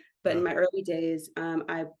older. But in Yeah. my early days,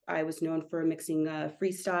 I was known for mixing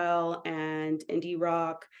freestyle and indie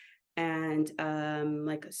rock and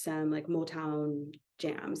like some like Motown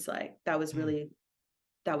jams. Like Mm.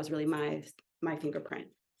 that was really my fingerprint.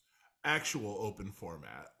 Actual open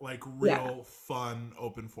format, like Yeah. real fun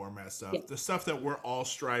open format Yeah. stuff. The stuff that we're all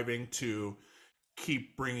striving to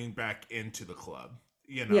keep bringing back into the club,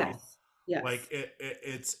 you know. Yes. Like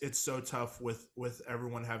Yes. it's so tough with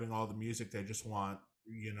everyone having all the music. They just want,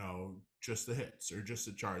 you know, just the hits or just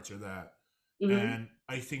the charts or that. Hmm. And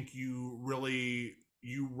I think you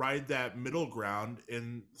ride that middle ground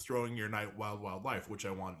in throwing your night wild life, which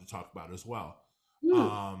I wanted to talk about as well.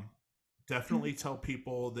 um Definitely tell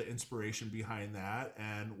people the inspiration behind that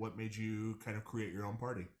and what made you kind of create your own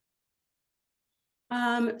party.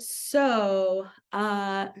 So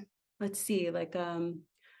let's see, like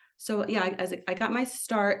so yeah, I got my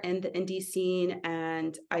start in the indie scene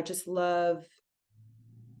and I just love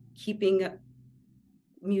keeping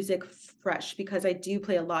music fresh because I do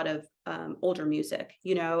play a lot of older music,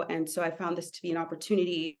 you know, and so I found this to be an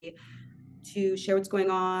opportunity to share what's going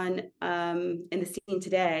on in the scene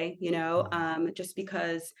today, you know, Mhm. just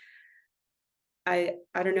because I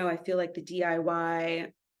don't know, I feel like the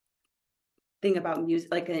DIY thing about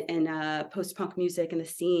music, like in post-punk music and the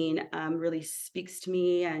scene, really speaks to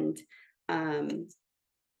me. And um,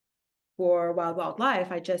 for Wild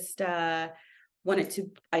Life, I just wanted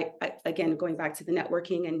to. I again going back to the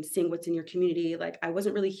networking and seeing what's in your community. Like I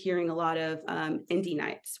wasn't really hearing a lot of indie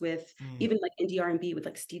nights with Mm. even like indie R&B with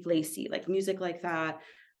like Steve Lacy, like music like that.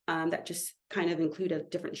 That just kind of included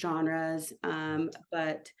different genres.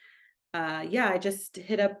 But yeah, I just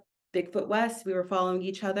hit up Bigfoot West, we were following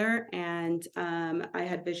each other, and I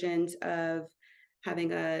had visions of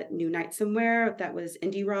having a new night somewhere that was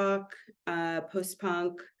indie rock,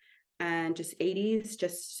 post-punk, and just 80s,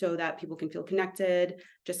 just so that people can feel connected,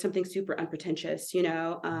 just something super unpretentious,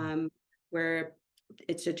 where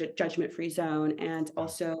it's a judgment-free zone. And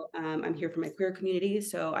also, I'm here for my queer community,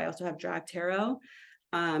 so I also have drag tarot.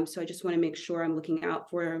 So I just want to make sure I'm looking out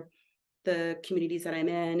for the communities that I'm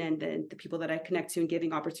in, and the people that I connect to, and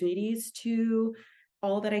giving opportunities to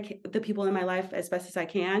all that the people in my life as best as I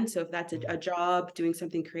can. So if that's a job, doing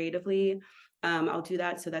something creatively, I'll do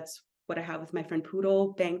that. So that's what I have with my friend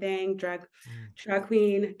Poodle, Bang Bang, drag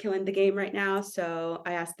queen, killing the game right now. So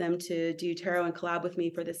I asked them to do tarot and collab with me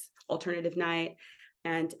for this alternative night.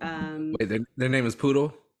 And Wait, their name is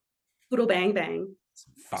Poodle? Poodle Bang Bang.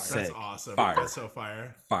 Fire. That's awesome. Fire. That's so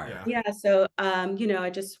fire. Yeah. So, I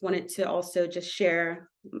just wanted to also just share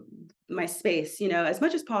my space, as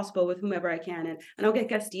much as possible with whomever I can. And I'll get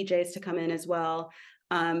guest DJs to come in as well.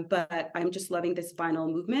 But I'm just loving this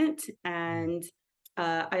vinyl movement. And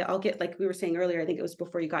I'll get, like we were saying earlier, I think it was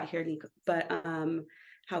before you got here, Nico, but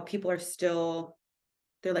how people are still,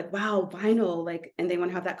 they're like, wow, vinyl, like, and they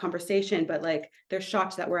want to have that conversation, but like, they're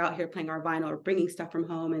shocked that we're out here playing our vinyl or bringing stuff from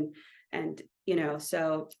home. And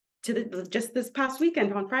so just this past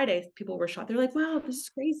weekend on Friday, people were shocked. They're like, wow, this is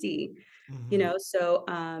crazy. So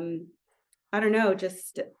I don't know,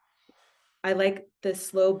 just I like the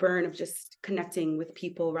slow burn of just connecting with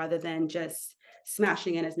people rather than just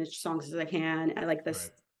smashing in as much songs as I can. I like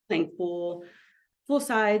this playing full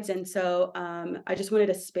sides. And so I just wanted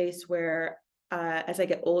a space where as I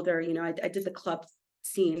get older, I did the club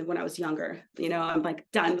scene when I was younger. I'm like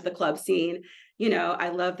done with the club scene. I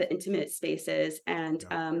love the intimate spaces, and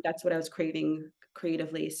that's what I was craving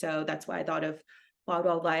creatively. So that's why I thought of Wild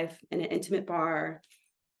Wild Life in an intimate bar,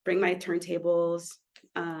 bring my turntables,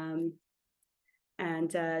 and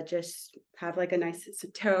just have like a nice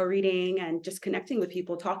tarot reading and just connecting with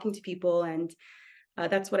people, talking to people. And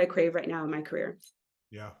that's what I crave right now in my career.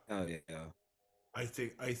 Yeah. Oh yeah. I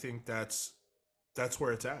think that's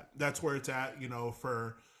where it's at. That's where it's at,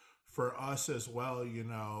 for us as well,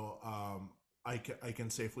 I can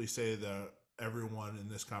safely say that everyone in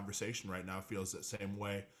this conversation right now feels that same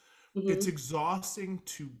way. It's exhausting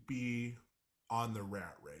to be on the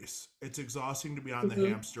rat race. It's exhausting to be on the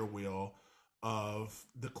hamster wheel of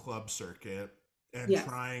the club circuit and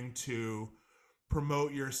trying to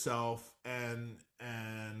promote yourself and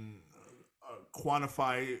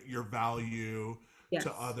quantify your value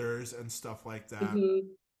to others and stuff like that. And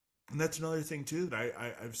that's another thing too that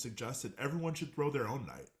I've suggested. Everyone should throw their own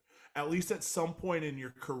night. At least at some point in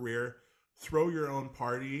your career, throw your own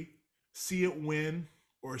party, see it win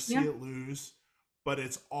or see it lose, but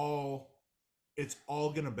it's all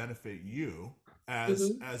going to benefit you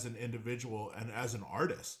as an individual and as an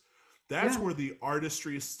artist. That's where the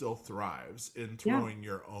artistry still thrives, in throwing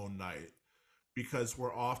your own night, because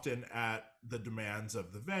we're often at the demands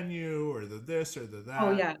of the venue or the this or the that.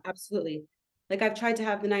 Oh yeah, absolutely. Like I've tried to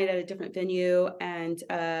have the night at a different venue, and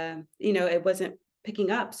it wasn't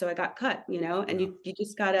picking up, so I got cut. And you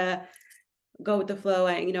just gotta go with the flow.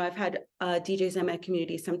 And I've had DJs in my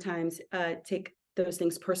community sometimes take those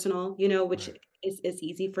things personal, which is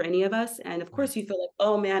easy for any of us. And of course, you feel like,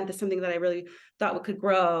 oh man, this is something that I really thought could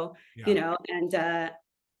grow, and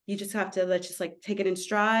you just have to let's just like take it in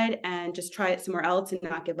stride and just try it somewhere else and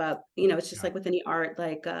not give up. It's just like with any art,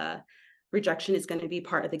 like rejection is going to be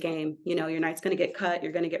part of the game. Your night's going to get cut,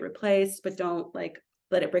 you're going to get replaced, but don't like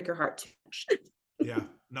let it break your heart too much. Yeah,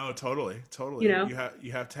 no, totally.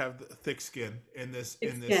 You have to have the thick skin in this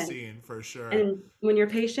scene for sure. And when you're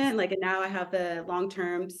patient, like, and now I have the long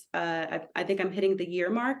terms. I think I'm hitting the year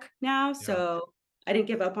mark now, so I didn't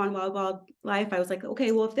give up on Wild Wild Life. I was like,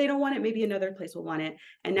 okay, well, if they don't want it, maybe another place will want it.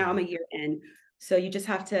 And now I'm a year in. So you just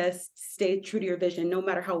have to stay true to your vision, no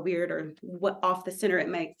matter how weird or what off the center it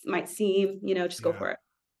might seem. Just go for it.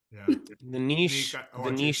 Yeah. The niche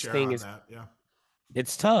thing is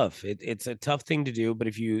it's tough. It's a tough thing to do, but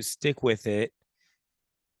if you stick with it,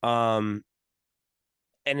 and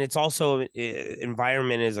it's also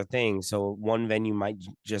environment is a thing. So one venue might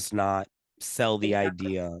just not sell the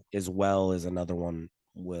idea as well as another one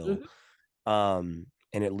will. And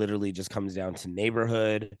it literally just comes down to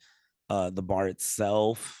neighborhood, the bar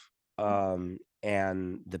itself,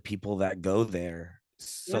 and the people that go there.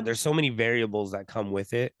 So there's so many variables that come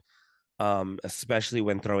with it, especially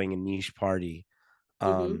when throwing a niche party.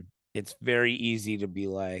 It's very easy to be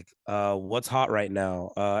like, what's hot right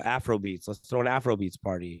now? Afrobeats. Let's throw an Afrobeats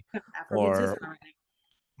party. Afrobeats is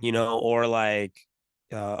hot. Or like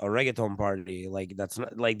a reggaeton party. Like that's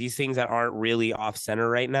not like these things that aren't really off center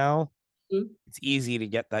right now. Mhm. It's easy to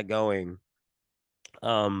get that going.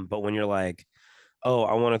 But when you're like, oh,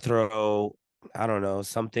 I want to throw, I don't know,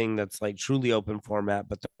 something that's like truly open format,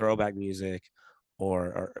 but the throwback music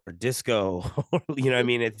or disco, you know what I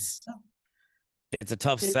mean? It's a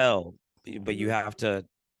tough sell, but you have to,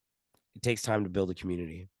 it takes time to build a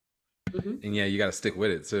community. And yeah, you got to stick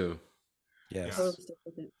with it too. Yes.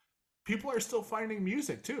 People are still finding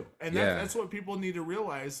music too. And that's what people need to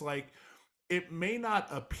realize. Like, it may not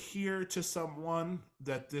appear to someone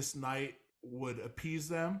that this night would appease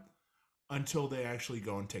them until they actually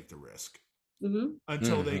go and take the risk.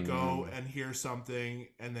 Until they go and hear something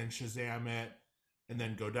and then Shazam it and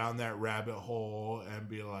then go down that rabbit hole and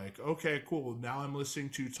be like, okay, cool. Now I'm listening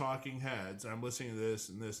to Talking Heads. I'm listening to this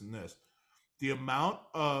and this and this. The amount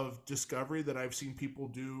of discovery that I've seen people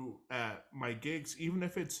do at my gigs, even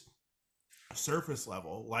if it's surface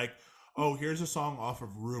level, like, oh, here's a song off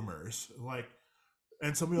of Rumors, like,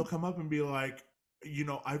 and somebody will come up and be like, you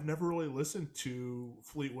know, I've never really listened to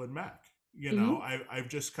Fleetwood Mac. You know, I've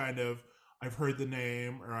just kind of, I've heard the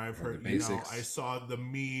name, or I've heard, you know, I saw the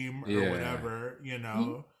meme or whatever, you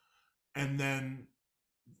know, and then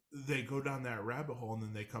they go down that rabbit hole and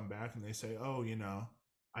then they come back and they say, oh, you know,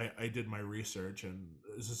 I did my research and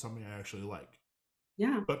this is something I actually like.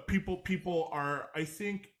 Yeah. But people are, I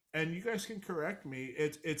think, and you guys can correct me,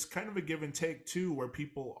 it's kind of a give and take too, where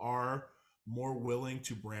people are more willing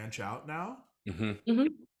to branch out now.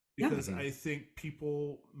 Because I think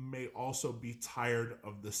people may also be tired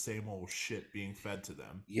of the same old shit being fed to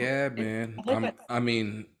them. Yeah, man. I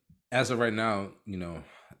mean, as of right now, you know,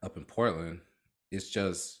 up in Portland, it's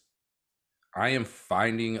just, I am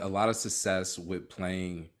finding a lot of success with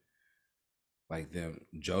playing like them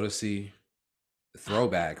Jodeci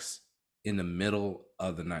throwbacks in the middle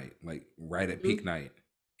of the night, like right at peak night,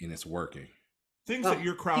 and it's working. Things that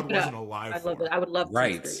your crowd wasn't alive for. I would love to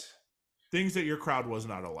experience. Things that your crowd was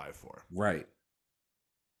not alive for. Right.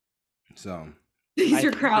 So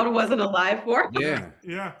your crowd wasn't alive for. Yeah.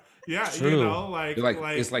 True. You know, like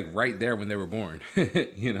it's like right there when they were born.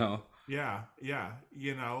 You know. Yeah.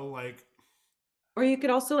 You know, like. Or you could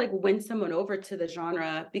also like win someone over to the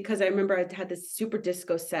genre, because I remember I had this super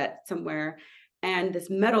disco set somewhere, and this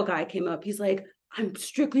metal guy came up. He's like, I'm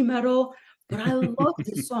strictly metal, but I love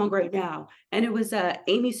this song right now. And it was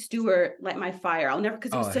Amy Stewart, Light My Fire. I'll never,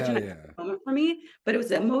 because it was such a nice moment for me, but it was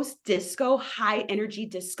the most disco, high energy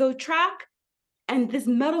disco track. And this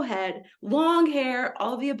metalhead, long hair,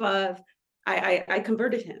 all of the above, I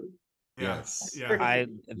converted him. Yes.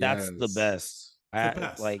 That's the best.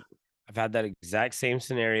 I've had that exact same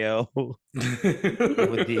scenario with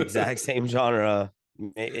the exact same genre,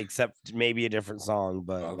 except maybe a different song.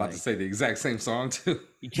 But I was about to say the exact same song too.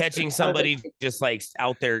 You catching somebody just like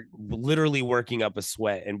out there literally working up a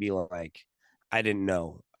sweat and be like, I didn't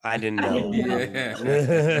know. I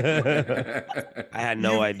had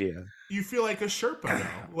no idea. You feel like a Sherpa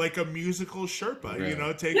now, like a musical Sherpa, you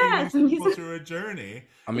know, taking these people through a journey.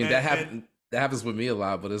 I mean, that happens with me a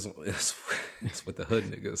lot, but it's with the hood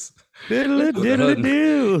niggas.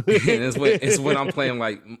 It's when I'm playing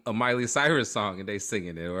like a Miley Cyrus song and they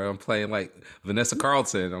singing it, or I'm playing like Vanessa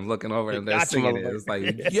Carlton. I'm looking over and they're singing it. It's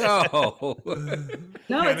like, yo,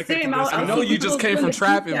 no, it's same. I know you just came from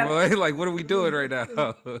trapping, boy. Like, what are we doing right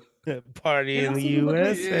now? Party in the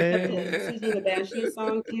USA. Susie the Banshee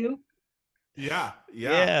song too. Yeah.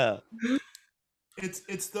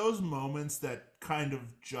 It's those moments that kind of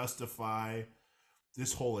justify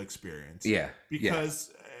this whole experience. Yeah.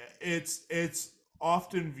 Because it's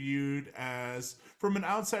often viewed as, from an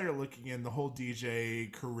outsider looking in, the whole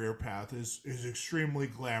DJ career path is extremely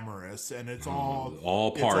glamorous, and it's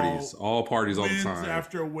all parties all the time.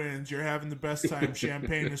 After wins, you're having the best time.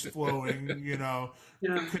 Champagne is flowing, you know,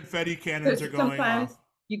 confetti cannons are going off.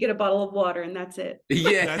 You get a bottle of water and that's it.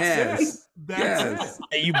 Yes. That's it.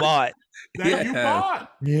 That you bought. You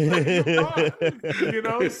bought. You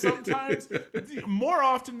know, sometimes, more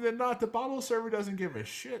often than not, the bottle server doesn't give a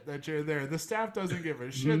shit that you're there. The staff doesn't give a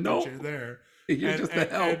shit that you're there. You're just to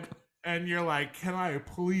help. And you're like, can I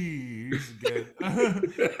please get a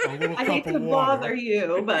little I cup hate to of water? bother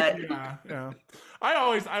you, but yeah. I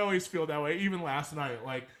always feel that way. Even last night,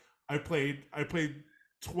 like I played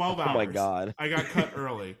 12 hours. Oh my God. I got cut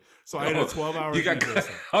early. So I had a 12-hour You got cut.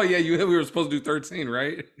 Oh yeah, we were supposed to do 13,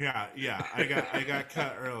 right? Yeah. I got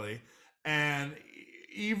cut early. And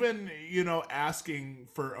even, you know, asking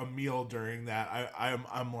for a meal during that,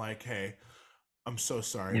 I'm like, hey, I'm so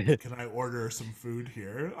sorry, but can I order some food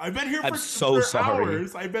here? I've been here for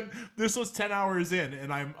hours. This was 10 hours in,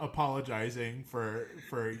 and I'm apologizing for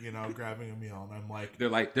grabbing a meal, and I'm like, they're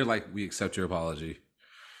like, we accept your apology.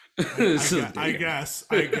 I guess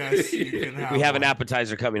you can have. We have one. an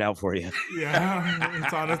appetizer coming out for you. Yeah,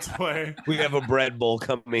 it's on its way. We have a bread bowl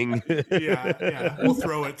coming. Yeah, we'll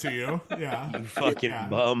throw it to you. Yeah, you fucking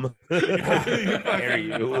bum. Dare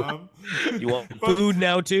you? Bum. You want food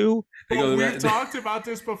now too? We've talked about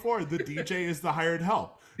this before. The DJ is the hired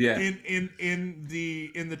help. Yeah. In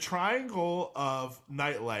the triangle of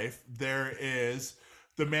nightlife, there is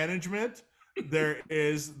the management, there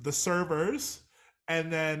is the servers.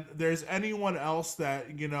 And then there's anyone else that,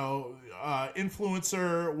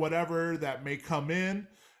 influencer, whatever, that may come in.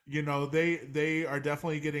 They are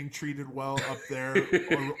definitely getting treated well up there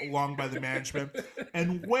along by the management.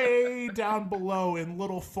 And way down below in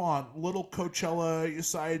little font, little Coachella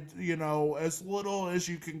side, as little as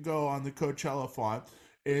you can go on the Coachella font,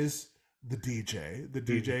 is the DJ. The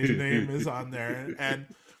DJ's name is on there. And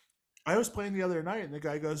I was playing the other night, and the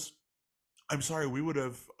guy goes, I'm sorry, we would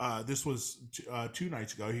have, this was 2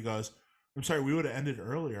 nights ago. He goes, I'm sorry, we would have ended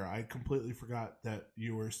earlier. I completely forgot that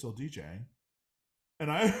you were still DJing.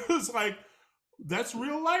 And I was like, that's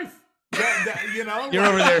real life. You're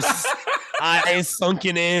over there, eyes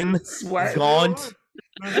sunken in, gaunt.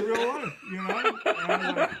 That's real life, And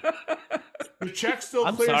like, the check still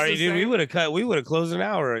clears. I'm sorry, dude. We would have closed an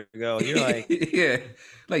hour ago. You're like, yeah.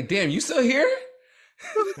 Like, damn, you still here?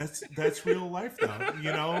 That's real life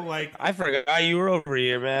though, like I forgot you were over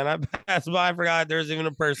here, man. I passed by. I forgot there's even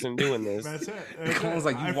a person doing this. That's it. Colin's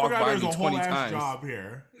like, you walked by me 20 times. Job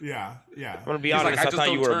here. Yeah. I'm gonna be honest. I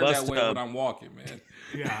thought you were a bus that way when I'm walking, man.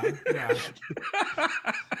 Yeah.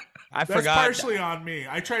 I That's forgot. Partially on me.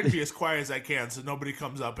 I try to be as quiet as I can so nobody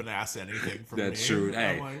comes up and asks anything from me. That's true.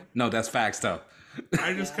 Hey, no, that's facts though.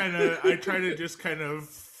 I try to just kind of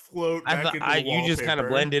float back into the you just kind of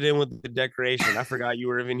blended in with the decoration. I forgot you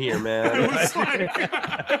were even here, man.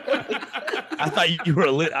 I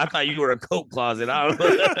thought you were a coat closet. I don't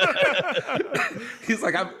know. He's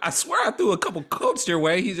like, I swear I threw a couple coats your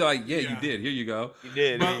way. He's like, yeah, you did. Here you go. You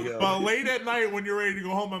did. But late at night when you're ready to go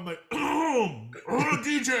home, I'm like,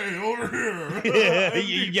 DJ over here. Yeah,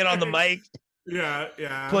 you get on the mic.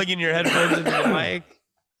 Yeah. Plug in your headphones into the mic.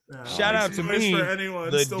 Yeah, shout out to me for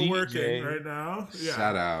anyone still DJ. Working right now. Yeah.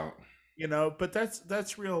 Shout out. But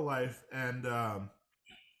that's real life, and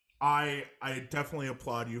I definitely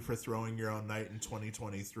applaud you for throwing your own night in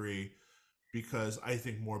 2023 because I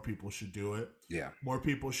think more people should do it. Yeah. More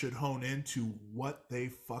people should hone into what they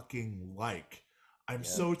fucking like. I'm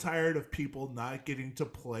so tired of people not getting to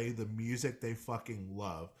play the music they fucking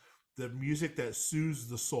love, the music that soothes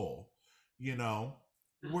the soul.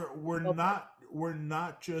 We're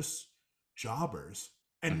not just jobbers.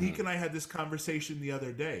 And Nick and I had this conversation the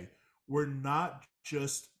other day. We're not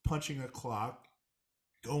just punching a clock,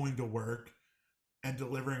 going to work, and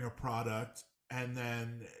delivering a product, and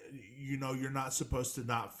then you're not supposed to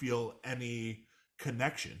not feel any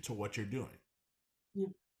connection to what you're doing. Yeah.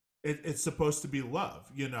 It's supposed to be love.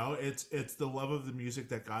 It's the love of the music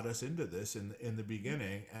that got us into this in the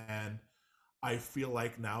beginning, and I feel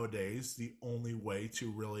like nowadays the only way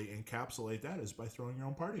to really encapsulate that is by throwing your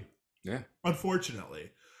own party. Yeah.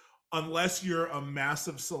 Unfortunately, unless you're a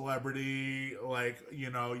massive celebrity, like,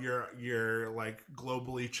 you're like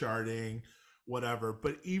globally charting, whatever.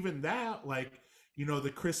 But even that, like,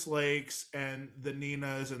 the Chris Lakes and the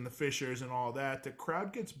Ninas and the Fishers and all that, the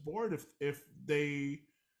crowd gets bored if they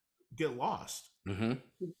get lost, mm-hmm.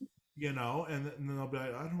 And then they'll be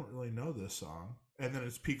like, I don't really know this song. And then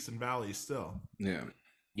it's peaks and valleys still. Yeah.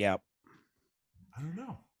 Yep. I don't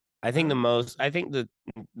know. I think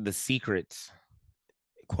the secret,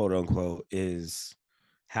 quote unquote, is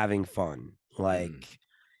having fun. Like,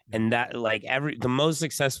 and that, like, the most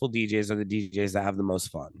successful DJs are the DJs that have the most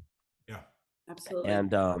fun. Yeah. Absolutely.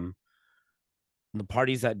 And the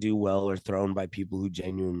parties that do well are thrown by people who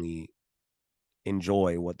genuinely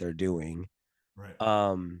enjoy what they're doing. Right.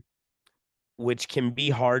 Which can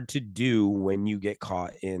be hard to do when you get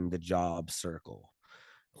caught in the job circle.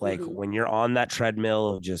 Like when you're on that treadmill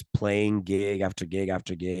of just playing gig after gig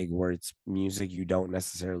after gig where it's music you don't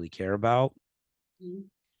necessarily care about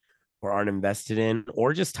or aren't invested in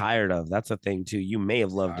or just tired of. That's a thing too. You may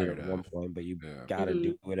have loved it at one point, but you got to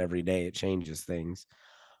do it every day. It changes things.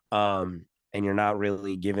 And you're not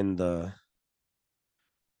really given the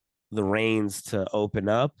reins to open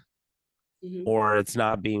up. Or it's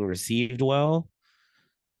not being received well,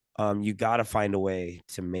 you got to find a way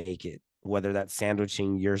to make it, whether that's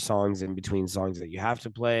sandwiching your songs in between songs that you have to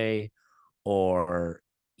play or,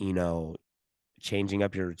 changing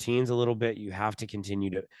up your routines a little bit. You have to continue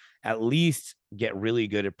to at least get really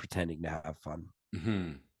good at pretending to have fun.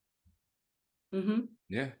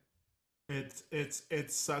 Yeah.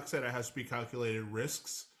 It sucks that it has to be calculated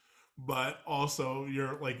risks, but also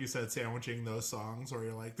you're, like you said, sandwiching those songs where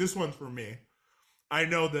you're like, this one's for me. I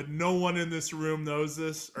know that no one in this room knows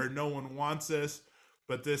this or no one wants this,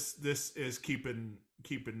 but this is keeping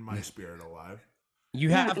my spirit alive. You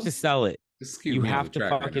have to sell it. You have to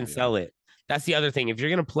fucking sell it. That's the other thing. If you're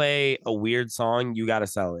gonna play a weird song, you got to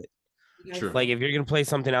sell it. True. Like if you're gonna play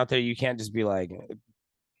something out there, you can't just be like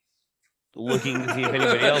looking to see if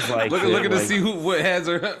anybody else likes it. Looking to see what heads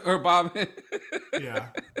are bobbing. Yeah.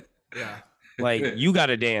 Like you got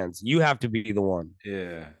to dance. You have to be the one.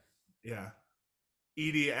 Yeah.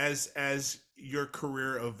 Edie, as your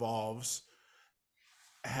career evolves,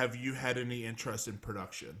 have you had any interest in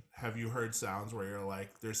production? Have you heard sounds where you're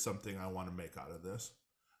like, there's something I want to make out of this?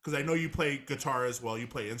 Because I know you play guitar as well. You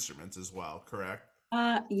play instruments as well, correct?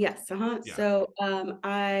 Yes. Yeah. So I'm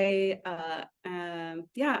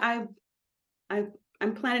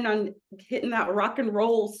planning on hitting that rock and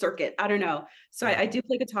roll circuit. I don't know. So I do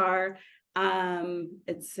play guitar.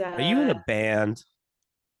 It's Are you in a band?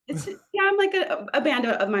 It's I'm like a band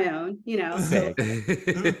of my own, you know. So,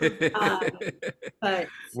 but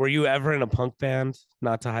were you ever in a punk band?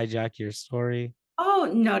 Not to hijack your story. Oh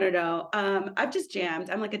no. I've just jammed.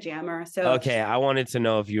 I'm like a jammer. So okay, I wanted to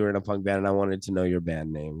know if you were in a punk band, and I wanted to know your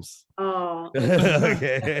band names. Oh,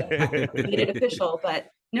 okay. Made it official, but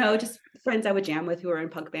no, just friends I would jam with who are in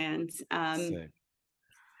punk bands.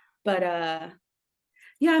 But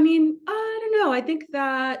yeah, I mean, I don't know. I think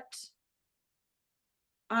that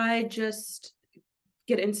I just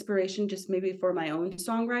get inspiration just maybe for my own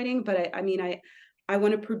songwriting, but I mean, I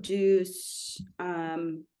want to produce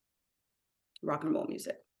rock and roll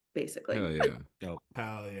music, basically. Hell yeah. Dope.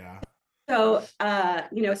 Hell yeah. So,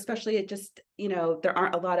 especially it just, there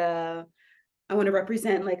aren't a lot of, I want to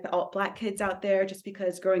represent like the alt Black kids out there, just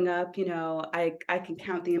because growing up, I can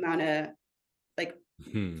count the amount of like,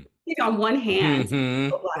 on one hand,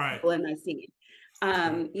 Black people in my scene.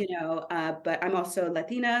 But I'm also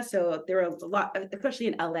Latina, so there are a lot, especially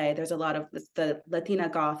in LA, there's a lot of the Latina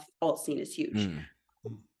goth alt scene is huge.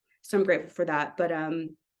 So I'm grateful for that. But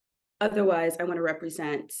otherwise, I want to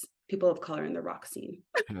represent people of color in the rock scene.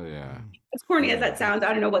 Hell yeah. As corny as that sounds,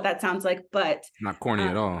 I don't know what that sounds like, but not corny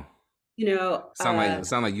at all.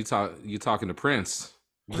 Sound like you talking to Prince.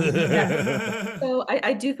 Yeah. So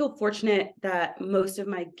I do feel fortunate that most of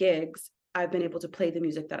my gigs, I've been able to play the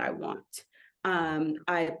music that I want.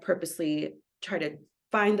 I purposely try to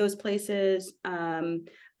find those places.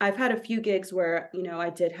 I've had a few gigs where, I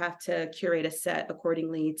did have to curate a set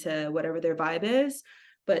accordingly to whatever their vibe is.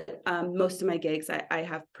 But most of my gigs, I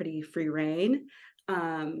have pretty free reign.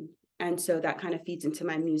 And so that kind of feeds into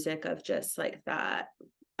my music of just like that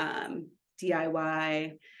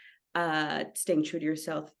DIY, staying true to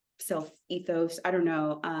yourself, self ethos. I don't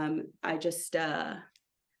know. I'm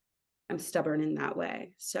stubborn in that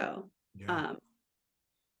way. So I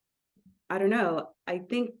don't know. I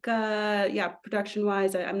think, production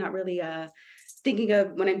wise, I'm not really thinking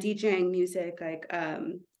of when I'm DJing music, like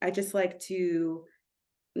I just like to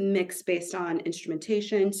mix based on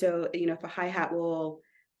instrumentation. So, if a hi-hat will,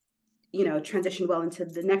 transition well into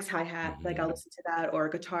the next hi-hat, like I'll listen to that, or a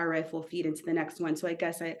guitar riff will feed into the next one. So I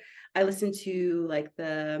guess I listen to like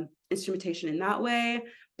the instrumentation in that way,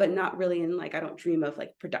 but not really in like, I don't dream of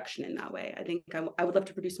like production in that way. I think I would love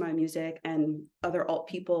to produce my music and other alt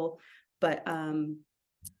people, but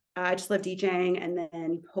I just love DJing and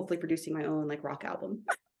then hopefully producing my own like rock album.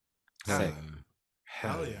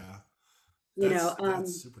 Hell yeah.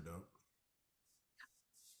 That's super dope.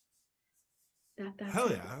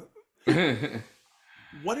 Hell yeah.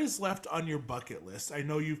 What is left on your bucket list? I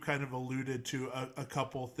know you've kind of alluded to a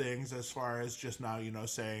couple things as far as just now,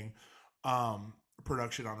 saying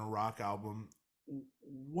production on a rock album.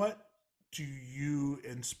 What do you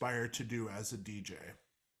inspire to do as a DJ?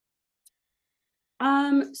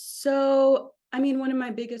 So, I mean, one of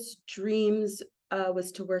my biggest dreams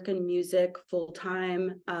was to work in music full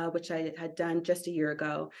time, which I had done just a year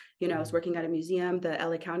ago. I was working at a museum, the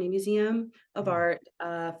LA County Museum of Art,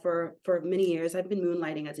 for many years. I've been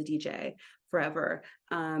moonlighting as a DJ forever.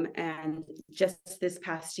 And just this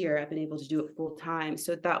past year, I've been able to do it full time.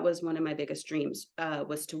 So that was one of my biggest dreams,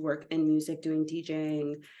 was to work in music, doing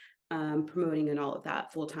DJing, promoting and all of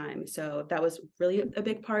that full time. So that was really a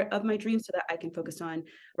big part of my dream, so that I can focus on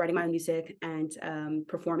writing my own music and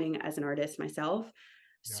performing as an artist myself.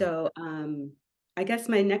 Yeah. So I guess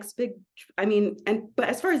my next big, but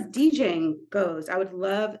as far as DJing goes, I would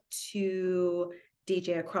love to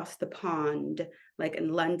DJ across the pond, like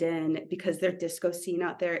in London, because their disco scene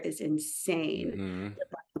out there is insane.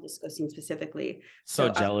 The disco scene specifically. So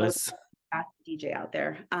jealous. DJ out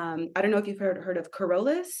there. I don't know if you've heard of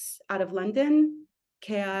Carolus out of London.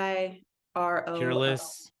 K-I-R-O.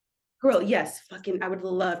 Careless. Carol, yes, fucking I would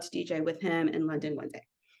love to DJ with him in London one day.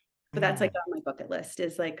 But that's like on my bucket list,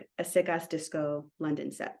 is like a sick ass disco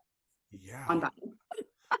London set. Yeah. On vinyl.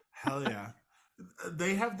 Hell yeah.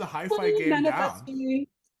 They have the hi-fi game down.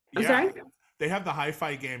 I'm sorry? They have the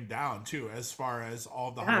hi-fi game down too, as far as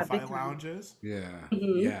all the hi-fi lounges. Yeah.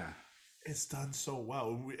 Yeah. It's done so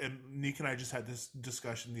well. And Nick and I just had this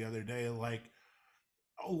discussion the other day. Like,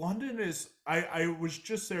 London is, I was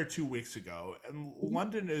just there 2 weeks ago, and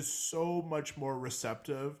London is so much more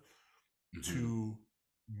receptive to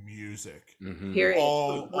music. Period.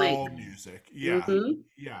 All music. Yeah.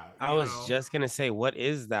 Yeah. I was just gonna say, what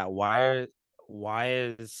is that? Why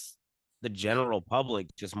is the general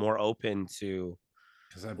public just more open to,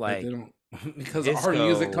 like, because disco? Our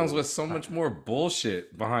music comes with so much more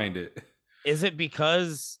bullshit behind it. Is it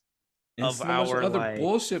because of so our much other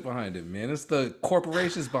bullshit behind it, man? It's the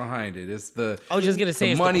corporations behind it. It's the I was just gonna say,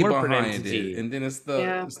 the it's money the corporate behind entity. it, and then it's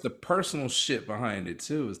the personal shit behind it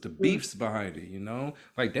too. It's the beefs behind it. You know,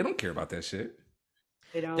 like they don't care about that shit.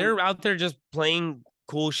 They don't. They're out there just playing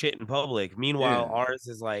cool shit in public. Meanwhile, ours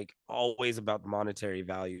is like always about the monetary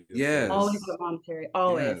value. Yes. Always the monetary.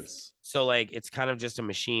 Always. Yes. So like it's kind of just a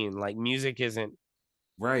machine. Like music isn't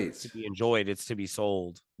to be enjoyed, it's to be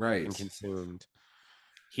sold and consumed.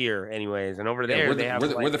 Here, anyways, and over there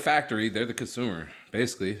we're the factory, they're the consumer,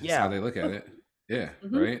 basically. That's how they look at it. Yeah,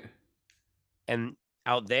 right. And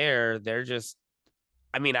out there, they're just,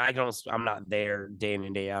 I mean, I'm not there day in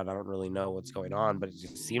and day out. I don't really know what's going on, but it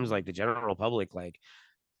just seems like the general public, like,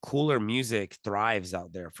 cooler music thrives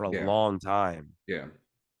out there for a long time. Yeah.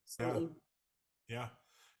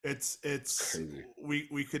 It's crazy.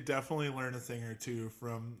 We could definitely learn a thing or two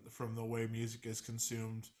from the way music is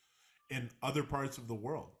consumed in other parts of the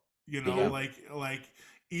world. You know, like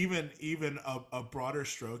even a broader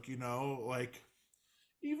stroke, you know, like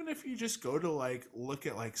even if you just go to like look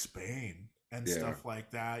at like Spain and stuff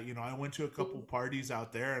like that, you know, I went to a couple parties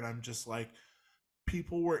out there and I'm just like,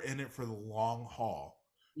 people were in it for the long haul.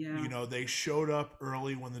 You know, they showed up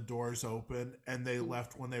early when the doors opened and they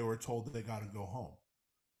left when they were told that they got to go home.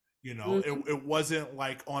 You know, it wasn't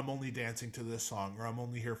like, oh, I'm only dancing to this song or I'm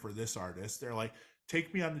only here for this artist. They're like,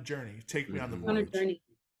 take me on the journey, take me on the voyage. On a journey,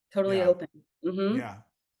 totally open. Yeah,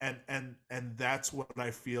 and that's what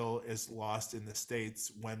I feel is lost in the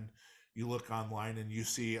States when you look online and you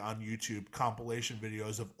see on YouTube compilation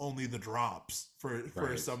videos of only the drops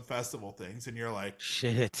for some festival things, and you're like,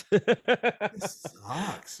 shit, this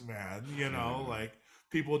sucks, man. You know, like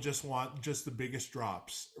people just want just the biggest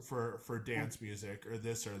drops for dance music or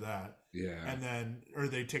this or that. Yeah. And then, or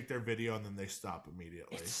they take their video and then they stop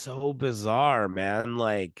immediately. It's so bizarre, man.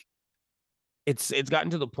 Like it's gotten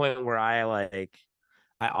to the point where I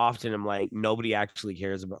often am like, nobody actually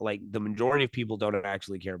cares about, like, the majority of people don't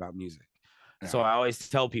actually care about music. Yeah. So I always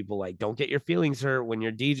tell people, like, don't get your feelings hurt when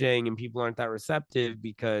you're DJing and people aren't that receptive,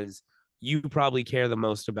 because you probably care the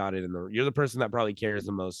most about it you're the person that probably cares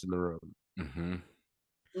the most in the room.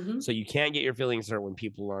 So you can't get your feelings hurt when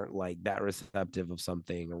people aren't like that receptive of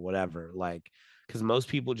something or whatever, like, because most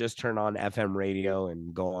people just turn on FM radio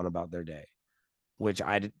and go on about their day, which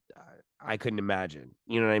I couldn't imagine,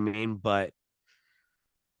 you know what I mean? But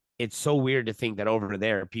it's so weird to think that over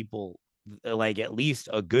there, people, like, at least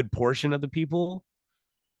a good portion of the people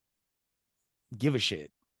give a shit.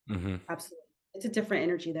 Absolutely. It's a different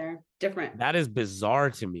energy there. Different. That is bizarre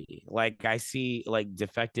to me. Like, I see like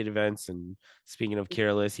Defected events, and speaking of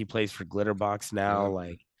Careless, he plays for Glitterbox now,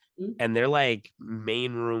 like, and they're like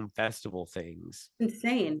main room festival things.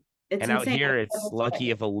 Insane. It's and insane. Out here, it's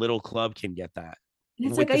lucky if a little club can get that.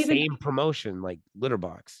 It's with like the same promotion, like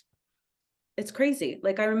Glitterbox. It's crazy.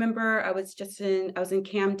 Like, I remember I was in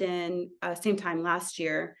Camden same time last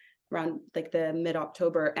year, around like the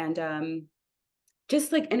mid-October, and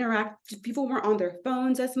just like people weren't on their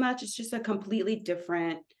phones as much. It's just a completely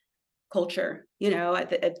different culture, you know.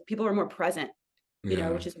 People are more present, you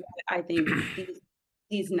know, which is why I think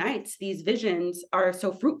these nights, these visions are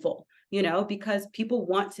so fruitful, you know, because people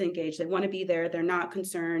want to engage, they want to be there, they're not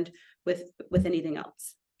concerned with anything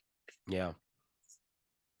else. Yeah,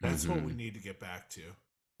 that's what we need to get back to,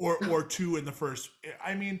 or two in the first.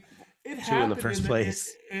 I mean, it two in the first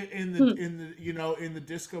place in the you know, in the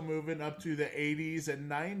disco movement up to the 80s and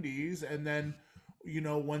 90s, and then, you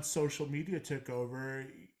know, once social media took over,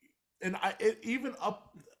 and even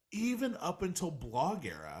up until blog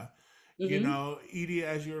era, You know, Edie,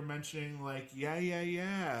 as you were mentioning, like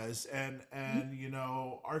yeahs and you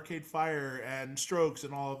know, Arcade Fire and Strokes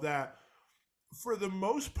and all of that. For the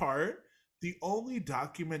most part, the only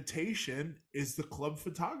documentation is the club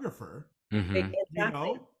photographer. Exactly. You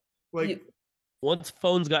know, like once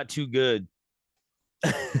phones got too good,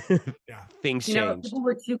 yeah, things you know, changed. people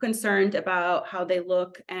were too concerned about how they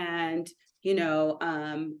look and, you know,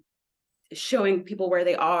 showing people where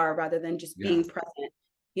they are rather than just being present,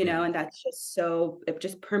 you know, and that's just so, it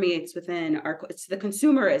just permeates within it's the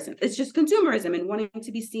consumerism. It's just consumerism and wanting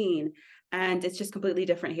to be seen. And it's just completely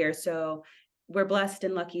different here. So we're blessed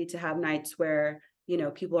and lucky to have nights where, you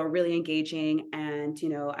know, people are really engaging. And, you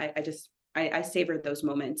know, I savor those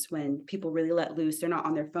moments when people really let loose. They're not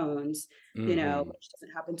on their phones, you know, which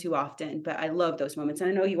doesn't happen too often, but I love those moments. And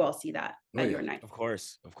I know you all see that at your night. Of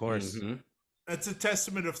course. It's a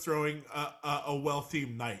testament of throwing a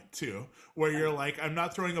well-themed night too, where you're like, I'm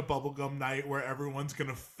not throwing a bubblegum night where everyone's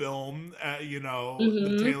gonna film, you know,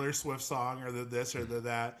 the Taylor Swift song or the this or the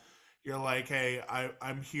that. You're like, hey,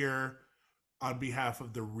 I'm here on behalf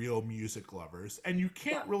of the real music lovers, and you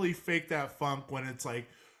can't really fake that funk when it's like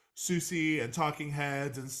Susie and Talking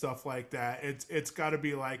Heads and stuff like that. It's got to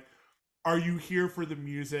be like, are you here for the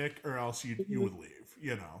music, or else you would leave,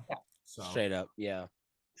 you know? So straight up, yeah.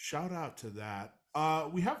 Shout out to that.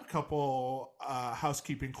 We have a couple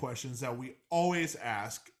housekeeping questions that we always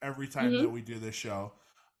ask every time that we do this show.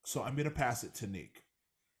 So I'm gonna pass it to Neek.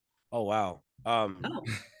 Oh wow.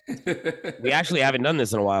 We actually haven't done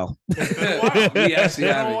this in a while. It's been a while. We actually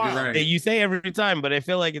haven't. You're right. You say every time, but I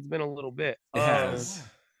feel like it's been a little bit. It has.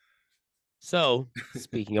 So,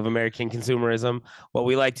 speaking of American consumerism, what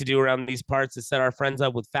we like to do around these parts is set our friends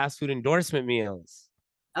up with fast food endorsement meals.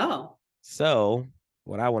 Oh. So,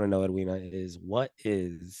 what I want to know, Edwina, is what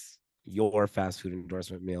is your fast food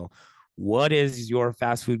endorsement meal? What is your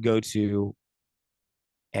fast food go-to?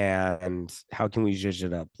 And how can we zhuzh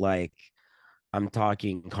it up? Like, I'm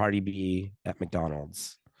talking Cardi B at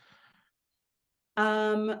McDonald's.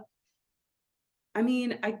 I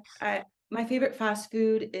mean, I my favorite fast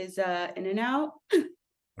food is In-N-Out.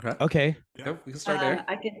 Okay. Yep, we can start there.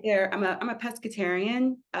 I get there. I'm a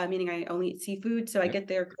pescatarian, meaning I only eat seafood. So I get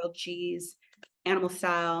their grilled cheese, animal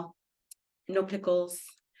style, no pickles,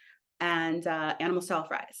 and animal style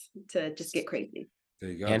fries to just get crazy. There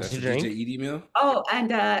you go. And that's to a drink? DJ Edie meal. Oh,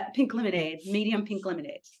 and pink lemonade, medium pink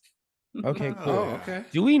lemonade. Okay, cool. Oh, okay.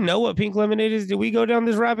 Do we know what pink lemonade is? Did we go down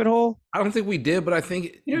this rabbit hole? I don't think we did, but I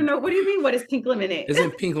think You don't know? What do you mean? What is pink lemonade?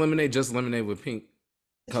 Isn't pink lemonade just lemonade with pink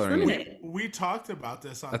coloring in it? We talked about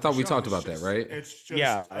this on I thought we show. talked It's about just, that, right? It's just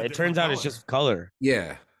Yeah, it turns out it's just color.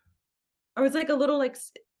 Yeah. Or it's like a little like,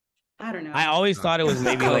 I don't know. I always thought it was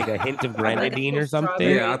maybe like a hint of grenadine or something.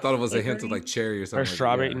 strawberry. Yeah, I thought it was a hint of like cherry or something. Or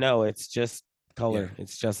strawberry. Like that. No, it's just color. Yeah.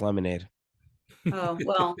 It's just lemonade. Oh,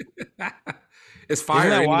 well. It's fire. Isn't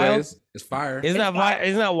that wild? Anyways. It's fire. Isn't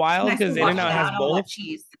that wild? Because In-N-Out has both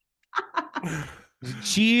cheese.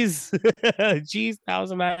 cheese,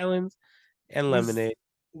 Thousand Islands, and lemonade.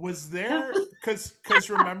 Was there because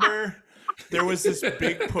remember there was this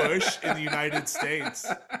big push in the United States.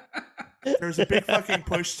 There's a big fucking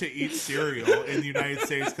push to eat cereal in the United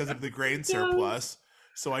States because of the grain surplus.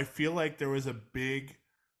 So I feel like there was a big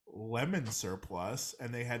lemon surplus,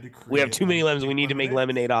 and they had to create. We have too many lemons. We need lemonade. to make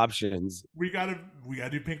lemonade options. We gotta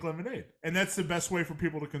do pink lemonade, and that's the best way for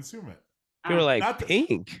people to consume it. People are like Not the-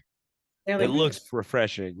 pink. Like, It looks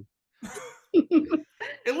refreshing.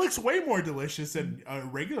 It looks way more delicious than a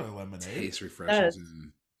regular lemonade. Tastes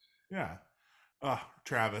refreshing. Yeah.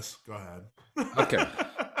 Travis, go ahead. Okay.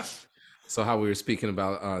 So how we were speaking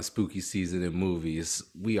about spooky season in movies,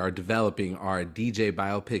 we are developing our DJ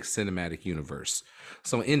biopic cinematic universe.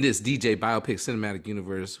 So in this DJ biopic cinematic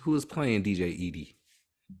universe, who is playing DJ Edie?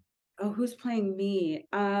 Oh, who's playing me?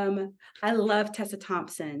 I love Tessa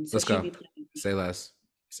Thompson. So Let's go. she'd be playing. Say less.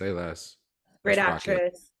 Say less. Great Let's rock it.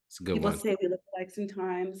 actress. It's a good People one. say we look alike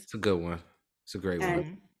sometimes. It's a good one. It's a great And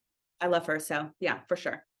one. I love her. So yeah, for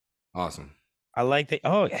sure. Awesome. I like that.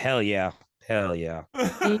 Oh, hell yeah. Hell yeah.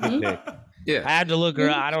 Mhm. pick. Yeah. I had to look her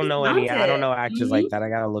up. I don't know any. I don't know actors like that. I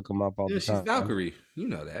gotta look them up all Yeah, the she's time. Valkyrie. You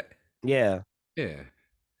know that. Yeah. Yeah.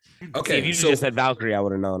 See, Okay. if you so just said Valkyrie, I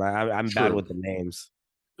would have known. I'm bad True. with the names.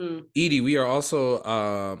 Edie, we are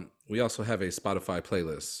also we also have a Spotify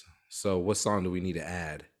playlist. So what song do we need to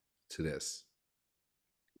add to this?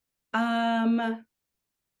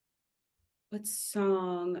 What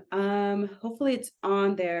song? Hopefully it's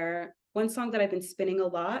on there. One song that I've been spinning a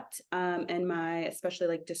lot, in my especially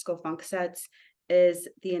like disco funk sets is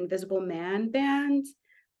the Invisible Man Band.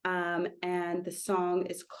 And the song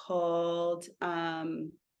is called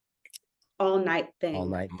All Night Thing. All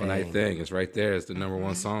Night All Night Thing is right there. It's the number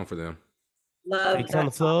one song for them. Love Takes that on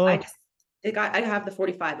the song. floor. I have the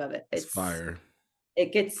 45 of it. It's fire.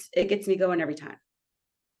 It gets me going every time.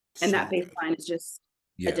 And that bass line is just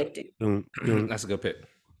addicting. That's a good pick.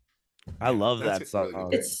 I love that song.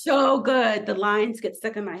 Really it's so good. The lines get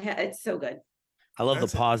stuck in my head. It's so good. I love the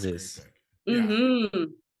pauses. Mm-hmm.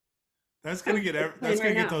 That's gonna get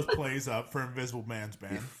those plays up for Invisible Man's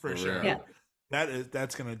band for sure. Yeah.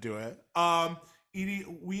 That's gonna do it. Edie,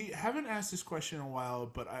 we haven't asked this question in a while,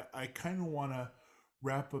 but I kind of want to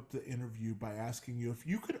wrap up the interview by asking you if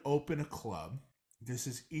you could open a club. This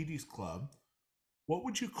is Edie's club. What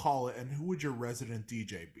would you call it, and who would your resident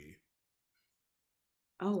DJ be?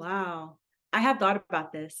 Oh wow, I have thought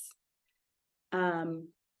about this.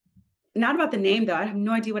 Not about the name though. I have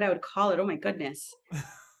no idea what I would call it. Oh my goodness.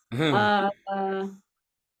 Oh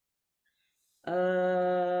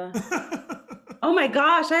my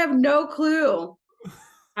gosh, I have no clue.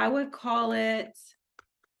 I would call it.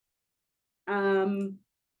 This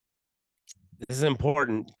is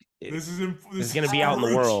important. This is going to be out in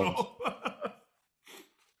the world.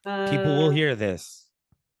 People will hear this.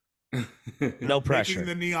 No pressure. Making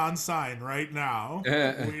the neon sign right now,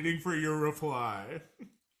 waiting for your reply.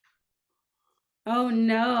 Oh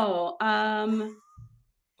no.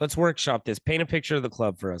 Let's workshop this. Paint a picture of the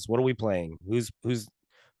club for us. What are we playing? Who's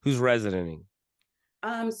residenting?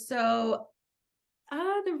 So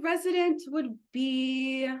the resident would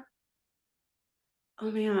be,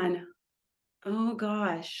 oh man. Oh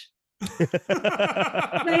gosh.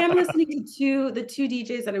 I am listening to the two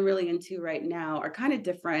DJs that I'm really into right now are kind of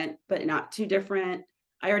different, but not too different.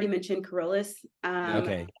 I already mentioned Coryllis.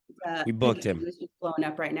 Okay. We booked him. He's just blowing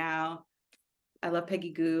up right now. I love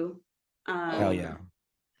Peggy Goo. Hell yeah.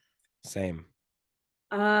 Same.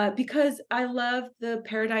 Because I love the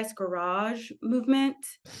Paradise Garage movement.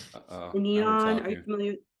 The neon. Are you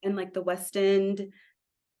familiar? And like the West End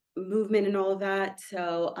movement and all of that.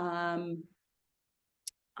 So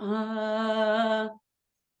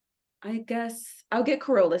I guess I'll get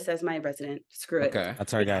Corollis as my resident. Screw it. Okay.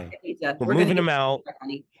 That's our guy. We're moving him out.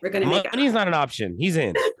 We're gonna make money's not an option. He's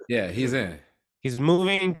in. Yeah, he's in. He's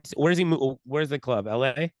moving. Where's he? Where's the club?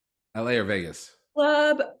 LA? LA or Vegas?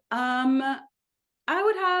 Club. I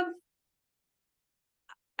would have.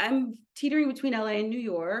 I'm teetering between LA and New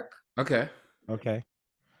York. Okay.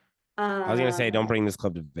 I was gonna say, don't bring this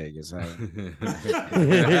club to Vegas.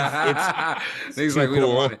 He's like, we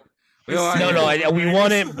don't want it. We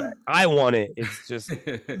want it. But I want it. It's just.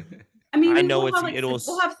 I mean, I know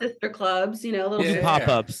we'll have sister clubs, little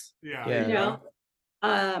pop-ups. Yeah.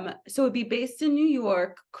 So it'd be based in New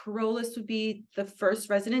York. Corollis would be the first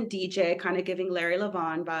resident DJ, kind of giving Larry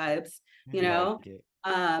Levon vibes, and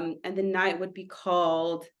the night would be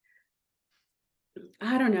called,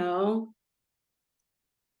 I don't know.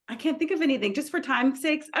 I can't think of anything just for time's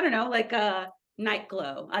sakes. I don't know, like Night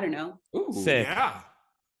Glow. I don't know. Ooh, sick. Yeah.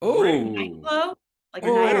 Oh, Night Glow. Like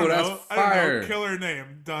that's fire. I don't know. Killer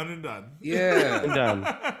name. Done and done. Yeah. Done.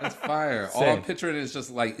 That's fire. All I'm picturing is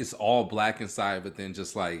just like it's all black inside, but then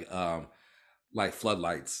just like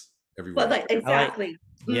floodlights everywhere. Floodlight, exactly.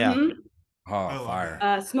 Yeah. Mm-hmm. Oh,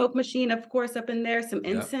 fire. Smoke machine, of course, up in there. Some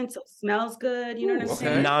incense. So it smells good. You know what I'm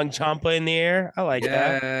saying? Nang Champa in the air. I like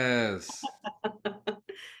that. Yes.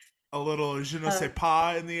 A little je ne sais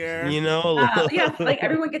pas in the air. Yeah, like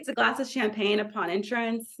everyone gets a glass of champagne upon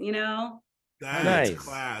entrance, That's nice.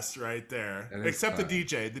 Class right there. Except class. the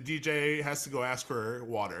DJ. The DJ has to go ask for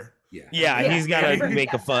water. Yeah, he's got to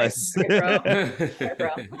make a fuss.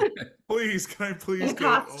 Please, can I please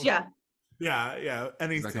cost, Yeah,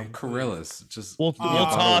 anything. Like a Coryllis. Just we'll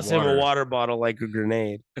toss him a water bottle like a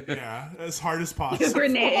grenade. Yeah, as hard as possible. A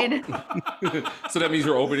grenade. So that means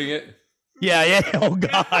you're opening it? Yeah. Oh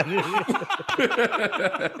God.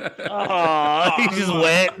 Oh, he just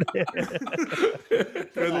went.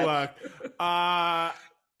 Good luck.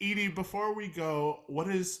 Edie, before we go, what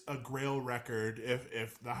is a Grail record?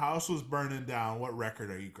 If the house was burning down, what record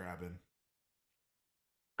are you grabbing?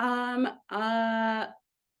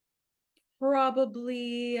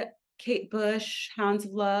 Probably Kate Bush, Hounds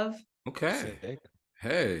of Love. Okay.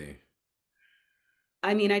 Hey.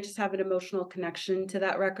 I mean, I just have an emotional connection to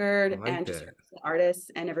that record and just the artist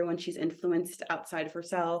and everyone she's influenced outside of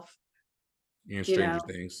herself. And Stranger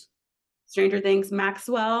Things. Stranger Things,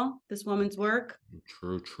 Maxwell, this woman's work.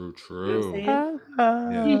 True. You know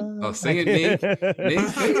Oh, sing it, Nate. Nate,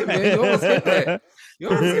 sing it, man. You almost hit that. You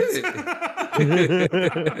almost hit it.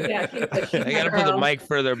 I gotta put the mic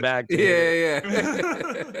further back. Yeah.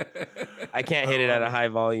 I can't hit it at a high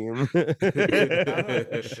volume.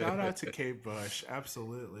 Shout out to Kate Bush.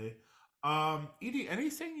 Absolutely. Edie,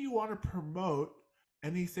 anything you want to promote?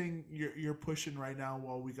 Anything you're pushing right now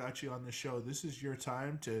while we got you on the show? This is your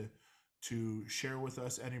time to share with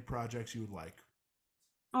us any projects you would like.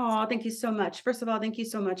 Oh, thank you so much. First of all, thank you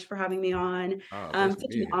so much for having me on.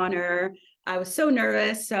 Such an honor. I was so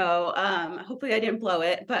nervous, so hopefully I didn't blow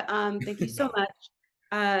it. But thank you so much.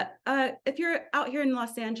 If you're out here in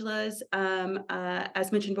Los Angeles,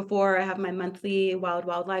 as mentioned before, I have my monthly Wild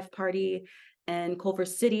Wildlife party in Culver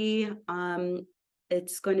City.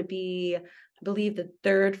 It's going to be, I believe, the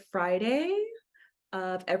third Friday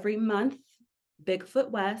of every month. Bigfoot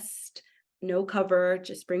West. No cover,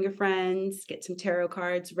 just bring your friends, get some tarot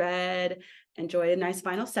cards read, enjoy a nice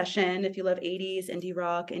final session. If you love 80s, indie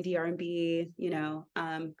rock, indie R&B,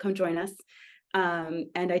 come join us. And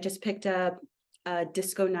I just picked up a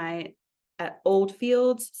disco night at Old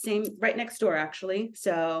Fields, same right next door, actually.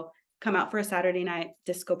 So come out for a Saturday night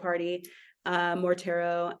disco party, more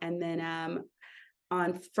tarot. And then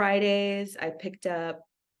on Fridays, I picked up,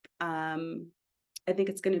 I think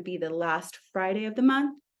it's going to be the last Friday of the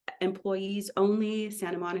month, employees only,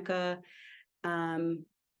 Santa Monica,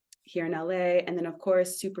 here in LA. And then of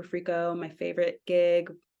course, Super Freako, my favorite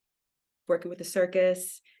gig, working with the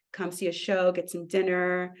circus. Come see a show, get some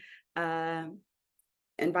dinner, and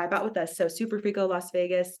vibe out with us. So Super Freako Las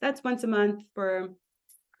Vegas, that's once a month for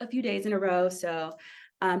a few days in a row. So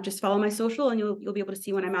just follow my social and you'll be able to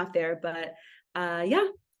see when I'm out there. But yeah.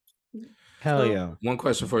 Hell yeah. One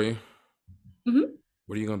question for you. Mm-hmm.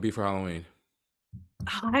 What are you going to be for Halloween?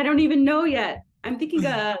 Oh, I don't even know yet. I'm thinking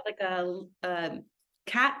like a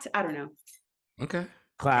cat. I don't know. Okay.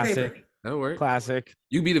 Classic. That'll work. Classic.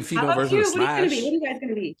 You be the female version of Slash. What are you guys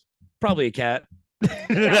gonna be? Probably a cat.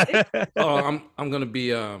 Oh, I'm gonna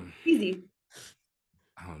be easy.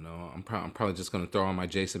 I don't know. I'm probably just gonna throw on my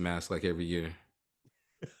Jason mask like every year.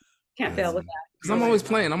 Can't fail with that. Because I'm always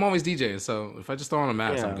playing. I'm always DJing. So if I just throw on a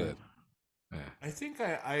mask, I'm good. Yeah. I think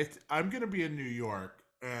I'm gonna be in New York.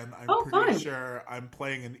 And I'm pretty sure I'm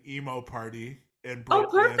playing an emo party in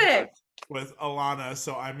Brooklyn with Alana.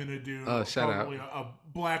 So I'm gonna do probably a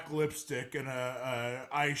black lipstick and a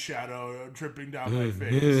eyeshadow dripping down my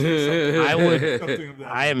face.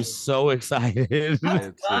 I am so excited.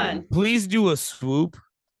 Please do a swoop.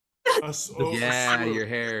 Yeah, your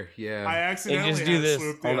hair. Yeah. I accidentally just do this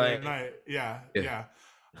swooped the other night. Yeah.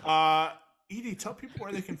 Edie, tell people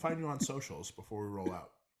where they can find you on socials before we roll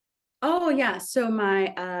out. Oh yeah, so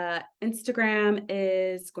my Instagram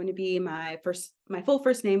is going to be my full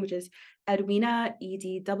first name, which is Edwina,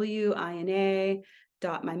 EDWINA,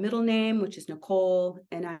 my middle name, which is Nicole,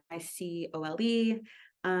 NICOLE,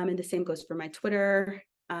 and the same goes for my Twitter,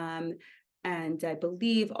 and I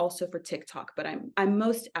believe also for TikTok, but I'm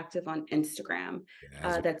most active on Instagram.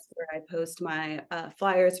 That's where I post my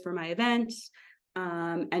flyers for my events,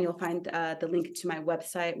 and you'll find the link to my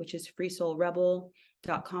website, which is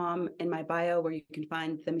freesoulrebel.com in my bio, where you can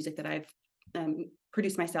find the music that I've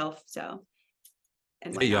produced myself. So,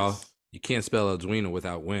 and hey y'all, you can't spell Edwina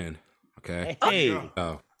without win. Okay. Hey.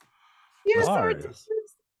 Oh. You're sorry.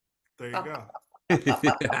 There you go.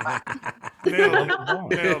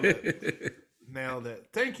 Nailed it.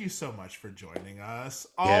 Thank you so much for joining us.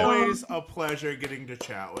 Always a pleasure getting to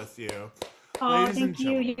chat with you. Oh, thank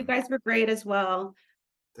you. You guys were great as well.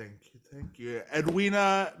 Thank you.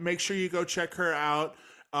 Edwina, make sure you go check her out.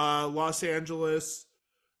 Los Angeles,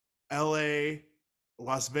 LA,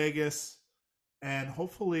 Las Vegas, and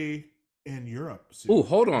hopefully in Europe soon. Oh,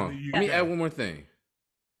 hold on. Let me add one more thing.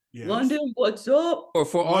 Yes. London, what's up? Or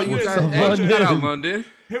for all you guys, shout out London.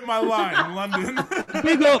 Hit my line, London.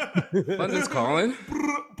 Big up. London's calling.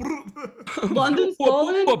 London's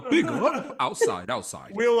calling. Big up. Outside.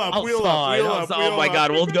 Wheel up. Oh my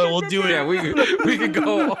God, we'll do it. Yeah, we can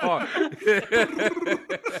go on.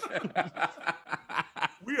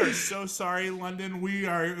 We are so sorry, London. We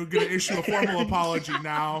are going to issue a formal apology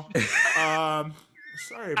now.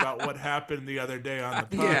 Sorry about what happened the other day on the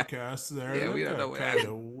podcast there. Yeah, we don't know what kind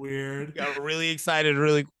of weird. Got really excited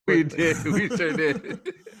really quick. We sure did.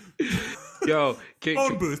 Yo,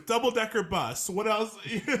 phone booth, double-decker bus. What else?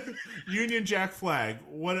 Union Jack flag.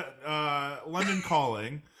 What? London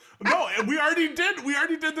calling. No, we already did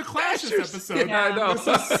the Clashes episode. Yeah, I know.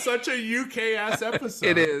 This is such a UK ass episode.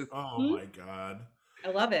 It is. Oh my God. I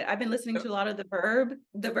love it. I've been listening to a lot of the verb,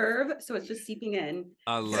 so it's just seeping in.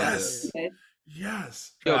 I love it.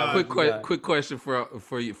 Yes. Yo, quick question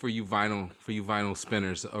for you vinyl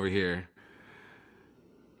spinners over here.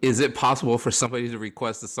 Is it possible for somebody to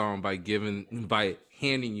request a song by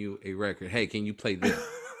handing you a record? Hey, can you play this?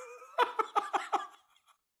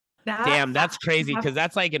 Damn, that's crazy because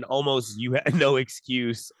that's like an almost you have no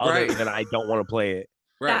excuse other than I don't want to play it.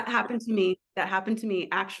 That happened to me. That happened to me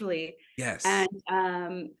actually. Yes. And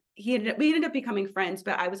we ended up becoming friends,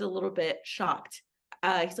 but I was a little bit shocked.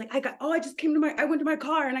 He's like, I went to my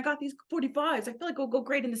car and I got these 45s. I feel like it'll go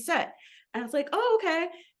great in the set. And I was like, oh, okay.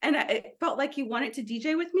 And it felt like he wanted to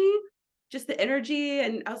DJ with me, just the energy.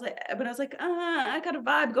 And I was like, I got a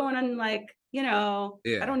vibe going on, like, I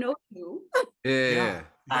don't know you. Yeah.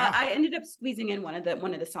 I ended up squeezing in one of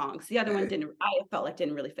the songs. The other one I felt like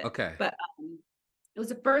didn't really fit. Okay. But it was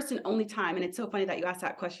the first and only time. And it's so funny that you asked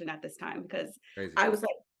that question at this time, because I was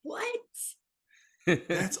like, what?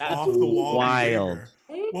 That's off the wall. Wild.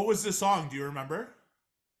 What was the song? Do you remember?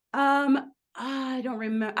 I don't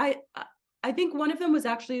remember. I think one of them was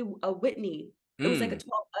actually a Whitney. It was like a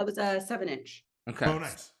 12. It was a 7-inch. Okay. Oh,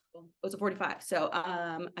 nice. It was a 45. So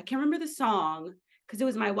I can't remember the song because it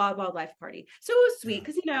was my Wild Wild Life party. So it was sweet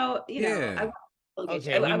because Yeah.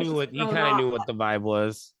 Okay, you kind of knew what the vibe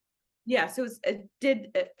was. Yeah, so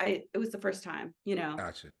it was the first time,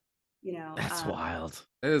 Gotcha. That's wild.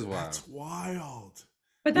 It is wild. That's wild.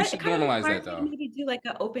 But we that should kind normalize of that, though. maybe do like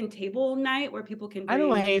an open table night where people can. I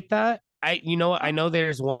don't hate that. You know what? I know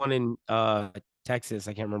there's one in Texas.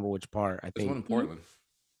 I can't remember which part. I There's think one in Portland.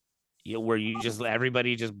 Yeah, where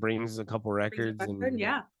everybody just brings a couple records and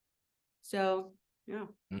yeah. So yeah,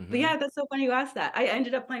 Mm-hmm. but yeah, that's so funny you asked that. I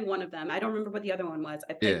ended up playing one of them. I don't remember what the other one was.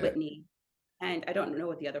 I played Whitney, and I don't know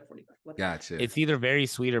what the other 45 was. Gotcha. It's either very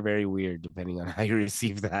sweet or very weird, depending on how you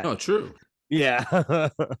receive that. Oh, true. Yeah.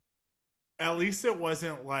 At least it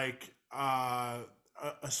wasn't like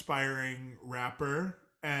aspiring rapper.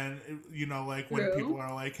 And like when people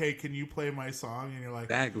are like, "Hey, can you play my song?" and you're like,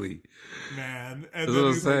 exactly, man. And then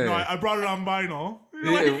he's like, "No, I brought it on vinyl."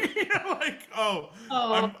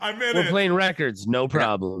 I'm in it. We're playing records, no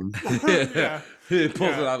problem. Yeah. He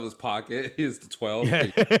pulls it out of his pocket. Here's the 12.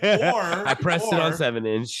 Or I pressed it on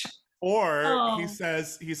 7-inch. Or he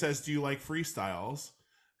says, "Do you like freestyles?"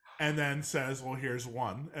 And then says, "Well, here's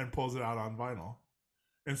one," and pulls it out on vinyl.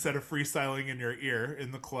 Instead of freestyling in your ear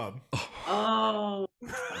in the club. Oh.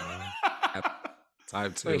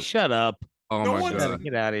 Time too. Wait, shut up. Oh no my God.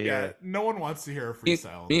 Get out of here. Yeah, no one wants to hear a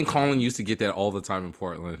freestyle. Me and Colin used to get that all the time in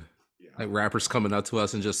Portland. Yeah. Like rappers coming up to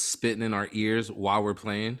us and just spitting in our ears while we're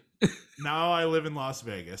playing. Now I live in Las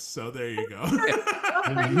Vegas, so there you go.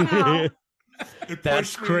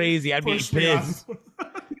 That's crazy. I'd be pissed.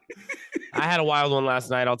 I had a wild one last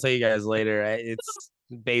night. I'll tell you guys later. It's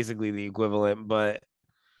basically the equivalent, but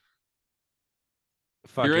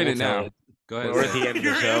you're in it now. Go ahead. We're at the end of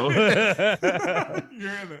the show.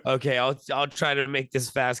 You're in it. Okay, I'll try to make this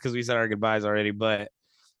fast because we said our goodbyes already. But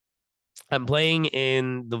I'm playing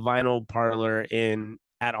in the vinyl parlor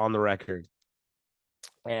at On the Record,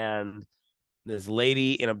 and this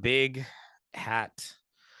lady in a big hat,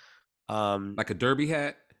 like a derby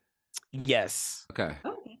hat. Yes. Okay.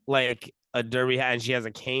 Like a derby hat, and she has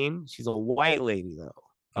a cane. She's a white lady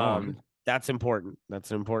though. That's important.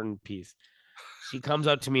 That's an important piece. She comes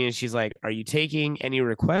up to me and she's like, "Are you taking any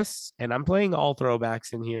requests?" And I'm playing all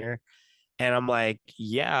throwbacks in here. And I'm like,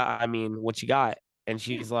 "Yeah, I mean, what you got?" And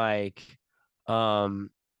she's like, what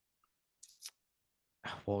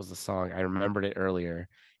was the song? I remembered it earlier.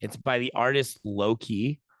 It's by the artist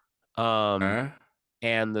Loki. And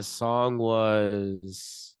the song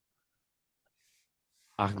was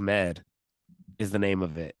Ahmed is the name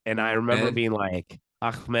of it. And I remember being like,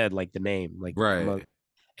 Ahmed, like the name, like right.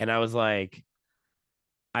 And I was like,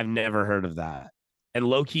 I've never heard of that. And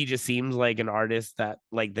Loki just seems like an artist that,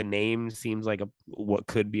 like, the name seems like what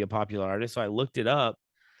could be a popular artist. So I looked it up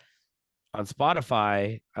on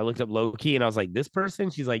Spotify. I looked up Loki and I was like, this person?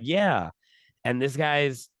 She's like, yeah. And this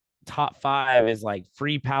guy's top 5 is like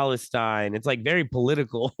Free Palestine. It's like very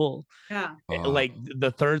political. Yeah. Like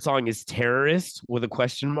the third song is Terrorist with a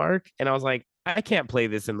question mark. And I was like, I can't play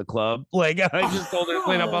this in the club. Like, I just told her to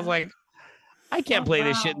play it up. I was like, I can't play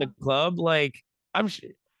this shit in the club. Like,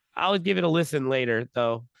 I'll give it a listen later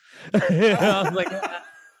though. I was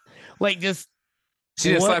like just she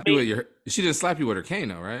didn't slap you with her cane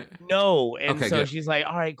though, right? No. And okay, so good. She's like,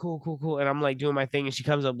 all right, cool. And I'm like doing my thing. And she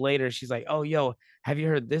comes up later. She's like, oh, yo, have you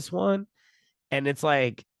heard this one? And it's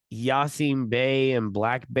like Yasin Bey and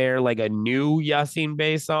Black Bear, like a new Yasin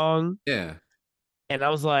Bey song. Yeah. And I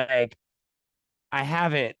was like, I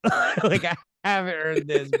haven't. Like, I haven't heard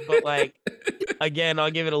this, but like, again,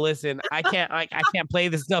 I'll give it a listen. I can't play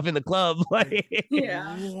this stuff in the club. Like,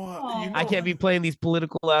 yeah. I can't be playing these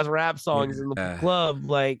political ass rap songs in the club.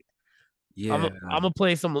 Like, yeah, I'm gonna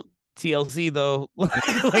play some TLC though. Like,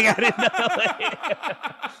 I didn't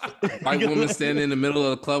know. White woman standing in the middle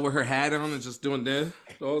of the club with her hat on and just doing this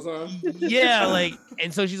the whole time. Yeah, like,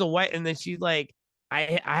 and so she's a white, and then she's like,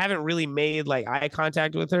 I haven't really made like eye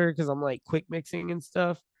contact with her because I'm like quick mixing and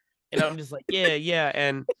stuff. And I'm just like, yeah.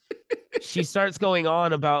 And she starts going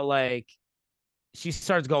on about like, she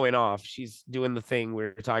starts going off. She's doing the thing we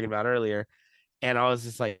were talking about earlier. And I was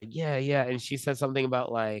just like, yeah. And she said something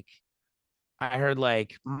about like, I heard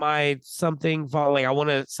like my something like I want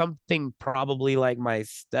to something probably like my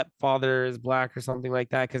stepfather is black or something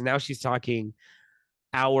like that. Cause now she's talking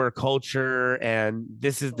our culture and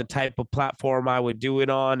this is the type of platform I would do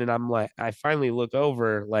it on. And I'm like, I finally look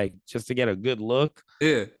over like just to get a good look.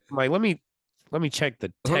 Yeah. I'm like, let me check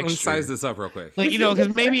the texture. Let me size this up real quick. Like,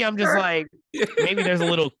 because maybe I'm just like, maybe there's a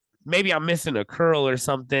little, maybe I'm missing a curl or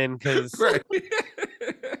something. Cause right.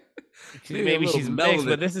 maybe she's mixed,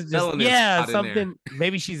 but this is just something.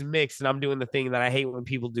 Maybe she's mixed, and I'm doing the thing that I hate when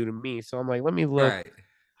people do to me. So I'm like, let me look. Right.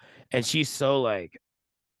 And she's so like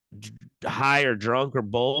high or drunk or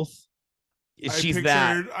both. I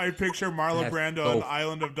picture Marlon Brando on the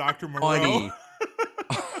island of Dr. Moreau.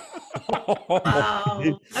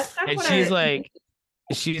 And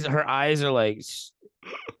she's her eyes are like.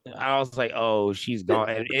 I was like, oh, she's gone.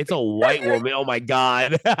 And it's a white woman. Oh my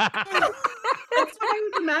god. That's what I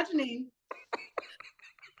was imagining.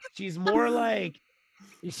 She's more like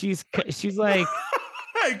she's like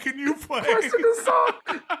hey, can you play the song?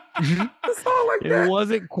 The song like that. It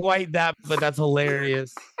wasn't quite that, but that's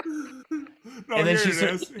hilarious. No, and then here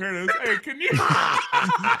it is. Hey, can you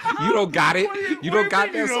You don't got it. You don't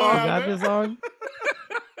got that song. You got this song?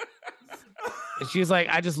 And she was like,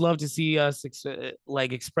 I just love to see us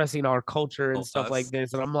like expressing our culture and stuff like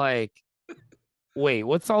this. And I'm like, wait,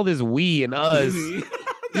 what's all this we and us?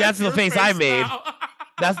 That's the face I made.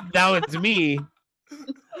 Now it's me. So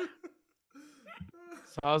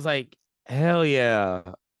I was like, hell yeah.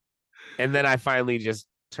 And then I finally just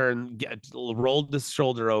rolled the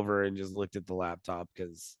shoulder over and just looked at the laptop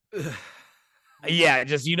because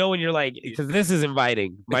just when you're like, because this is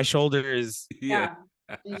inviting. My shoulder is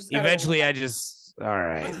eventually I just all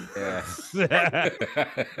right. Yeah.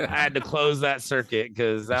 I had to close that circuit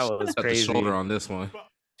because that was crazy. The shoulder on this one. But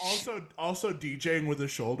also DJing with a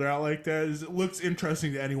shoulder out like that it looks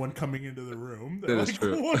interesting to anyone coming into the room. That is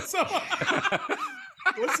true.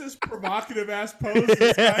 What's this provocative ass pose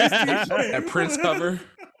this guy's DJing? That Prince cover.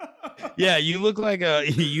 Yeah, you look like a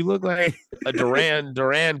Duran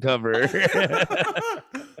cover.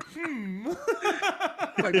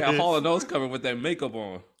 Like that Hall & Oates cover with that makeup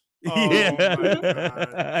on. Oh my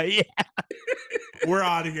God. Yeah. We're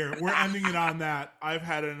out of here. We're ending it on that. I've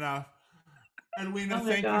had enough. Edwina,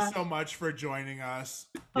 thank you so much for joining us.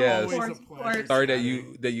 Yes. Always a pleasure. Sorry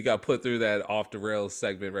that you got put through that off the rails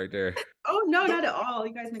segment right there. Oh no, not at all.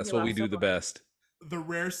 You guys make That's what we do the best. The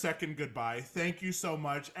rare second goodbye. Thank you so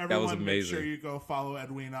much. Everyone, that was amazing. Make sure you go follow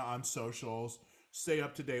Edwina on socials. Stay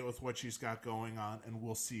up to date with what she's got going on, and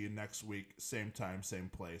we'll see you next week. Same time, same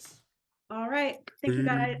place. All right. Thank you,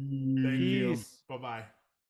 guys. Thank you. Bye-bye.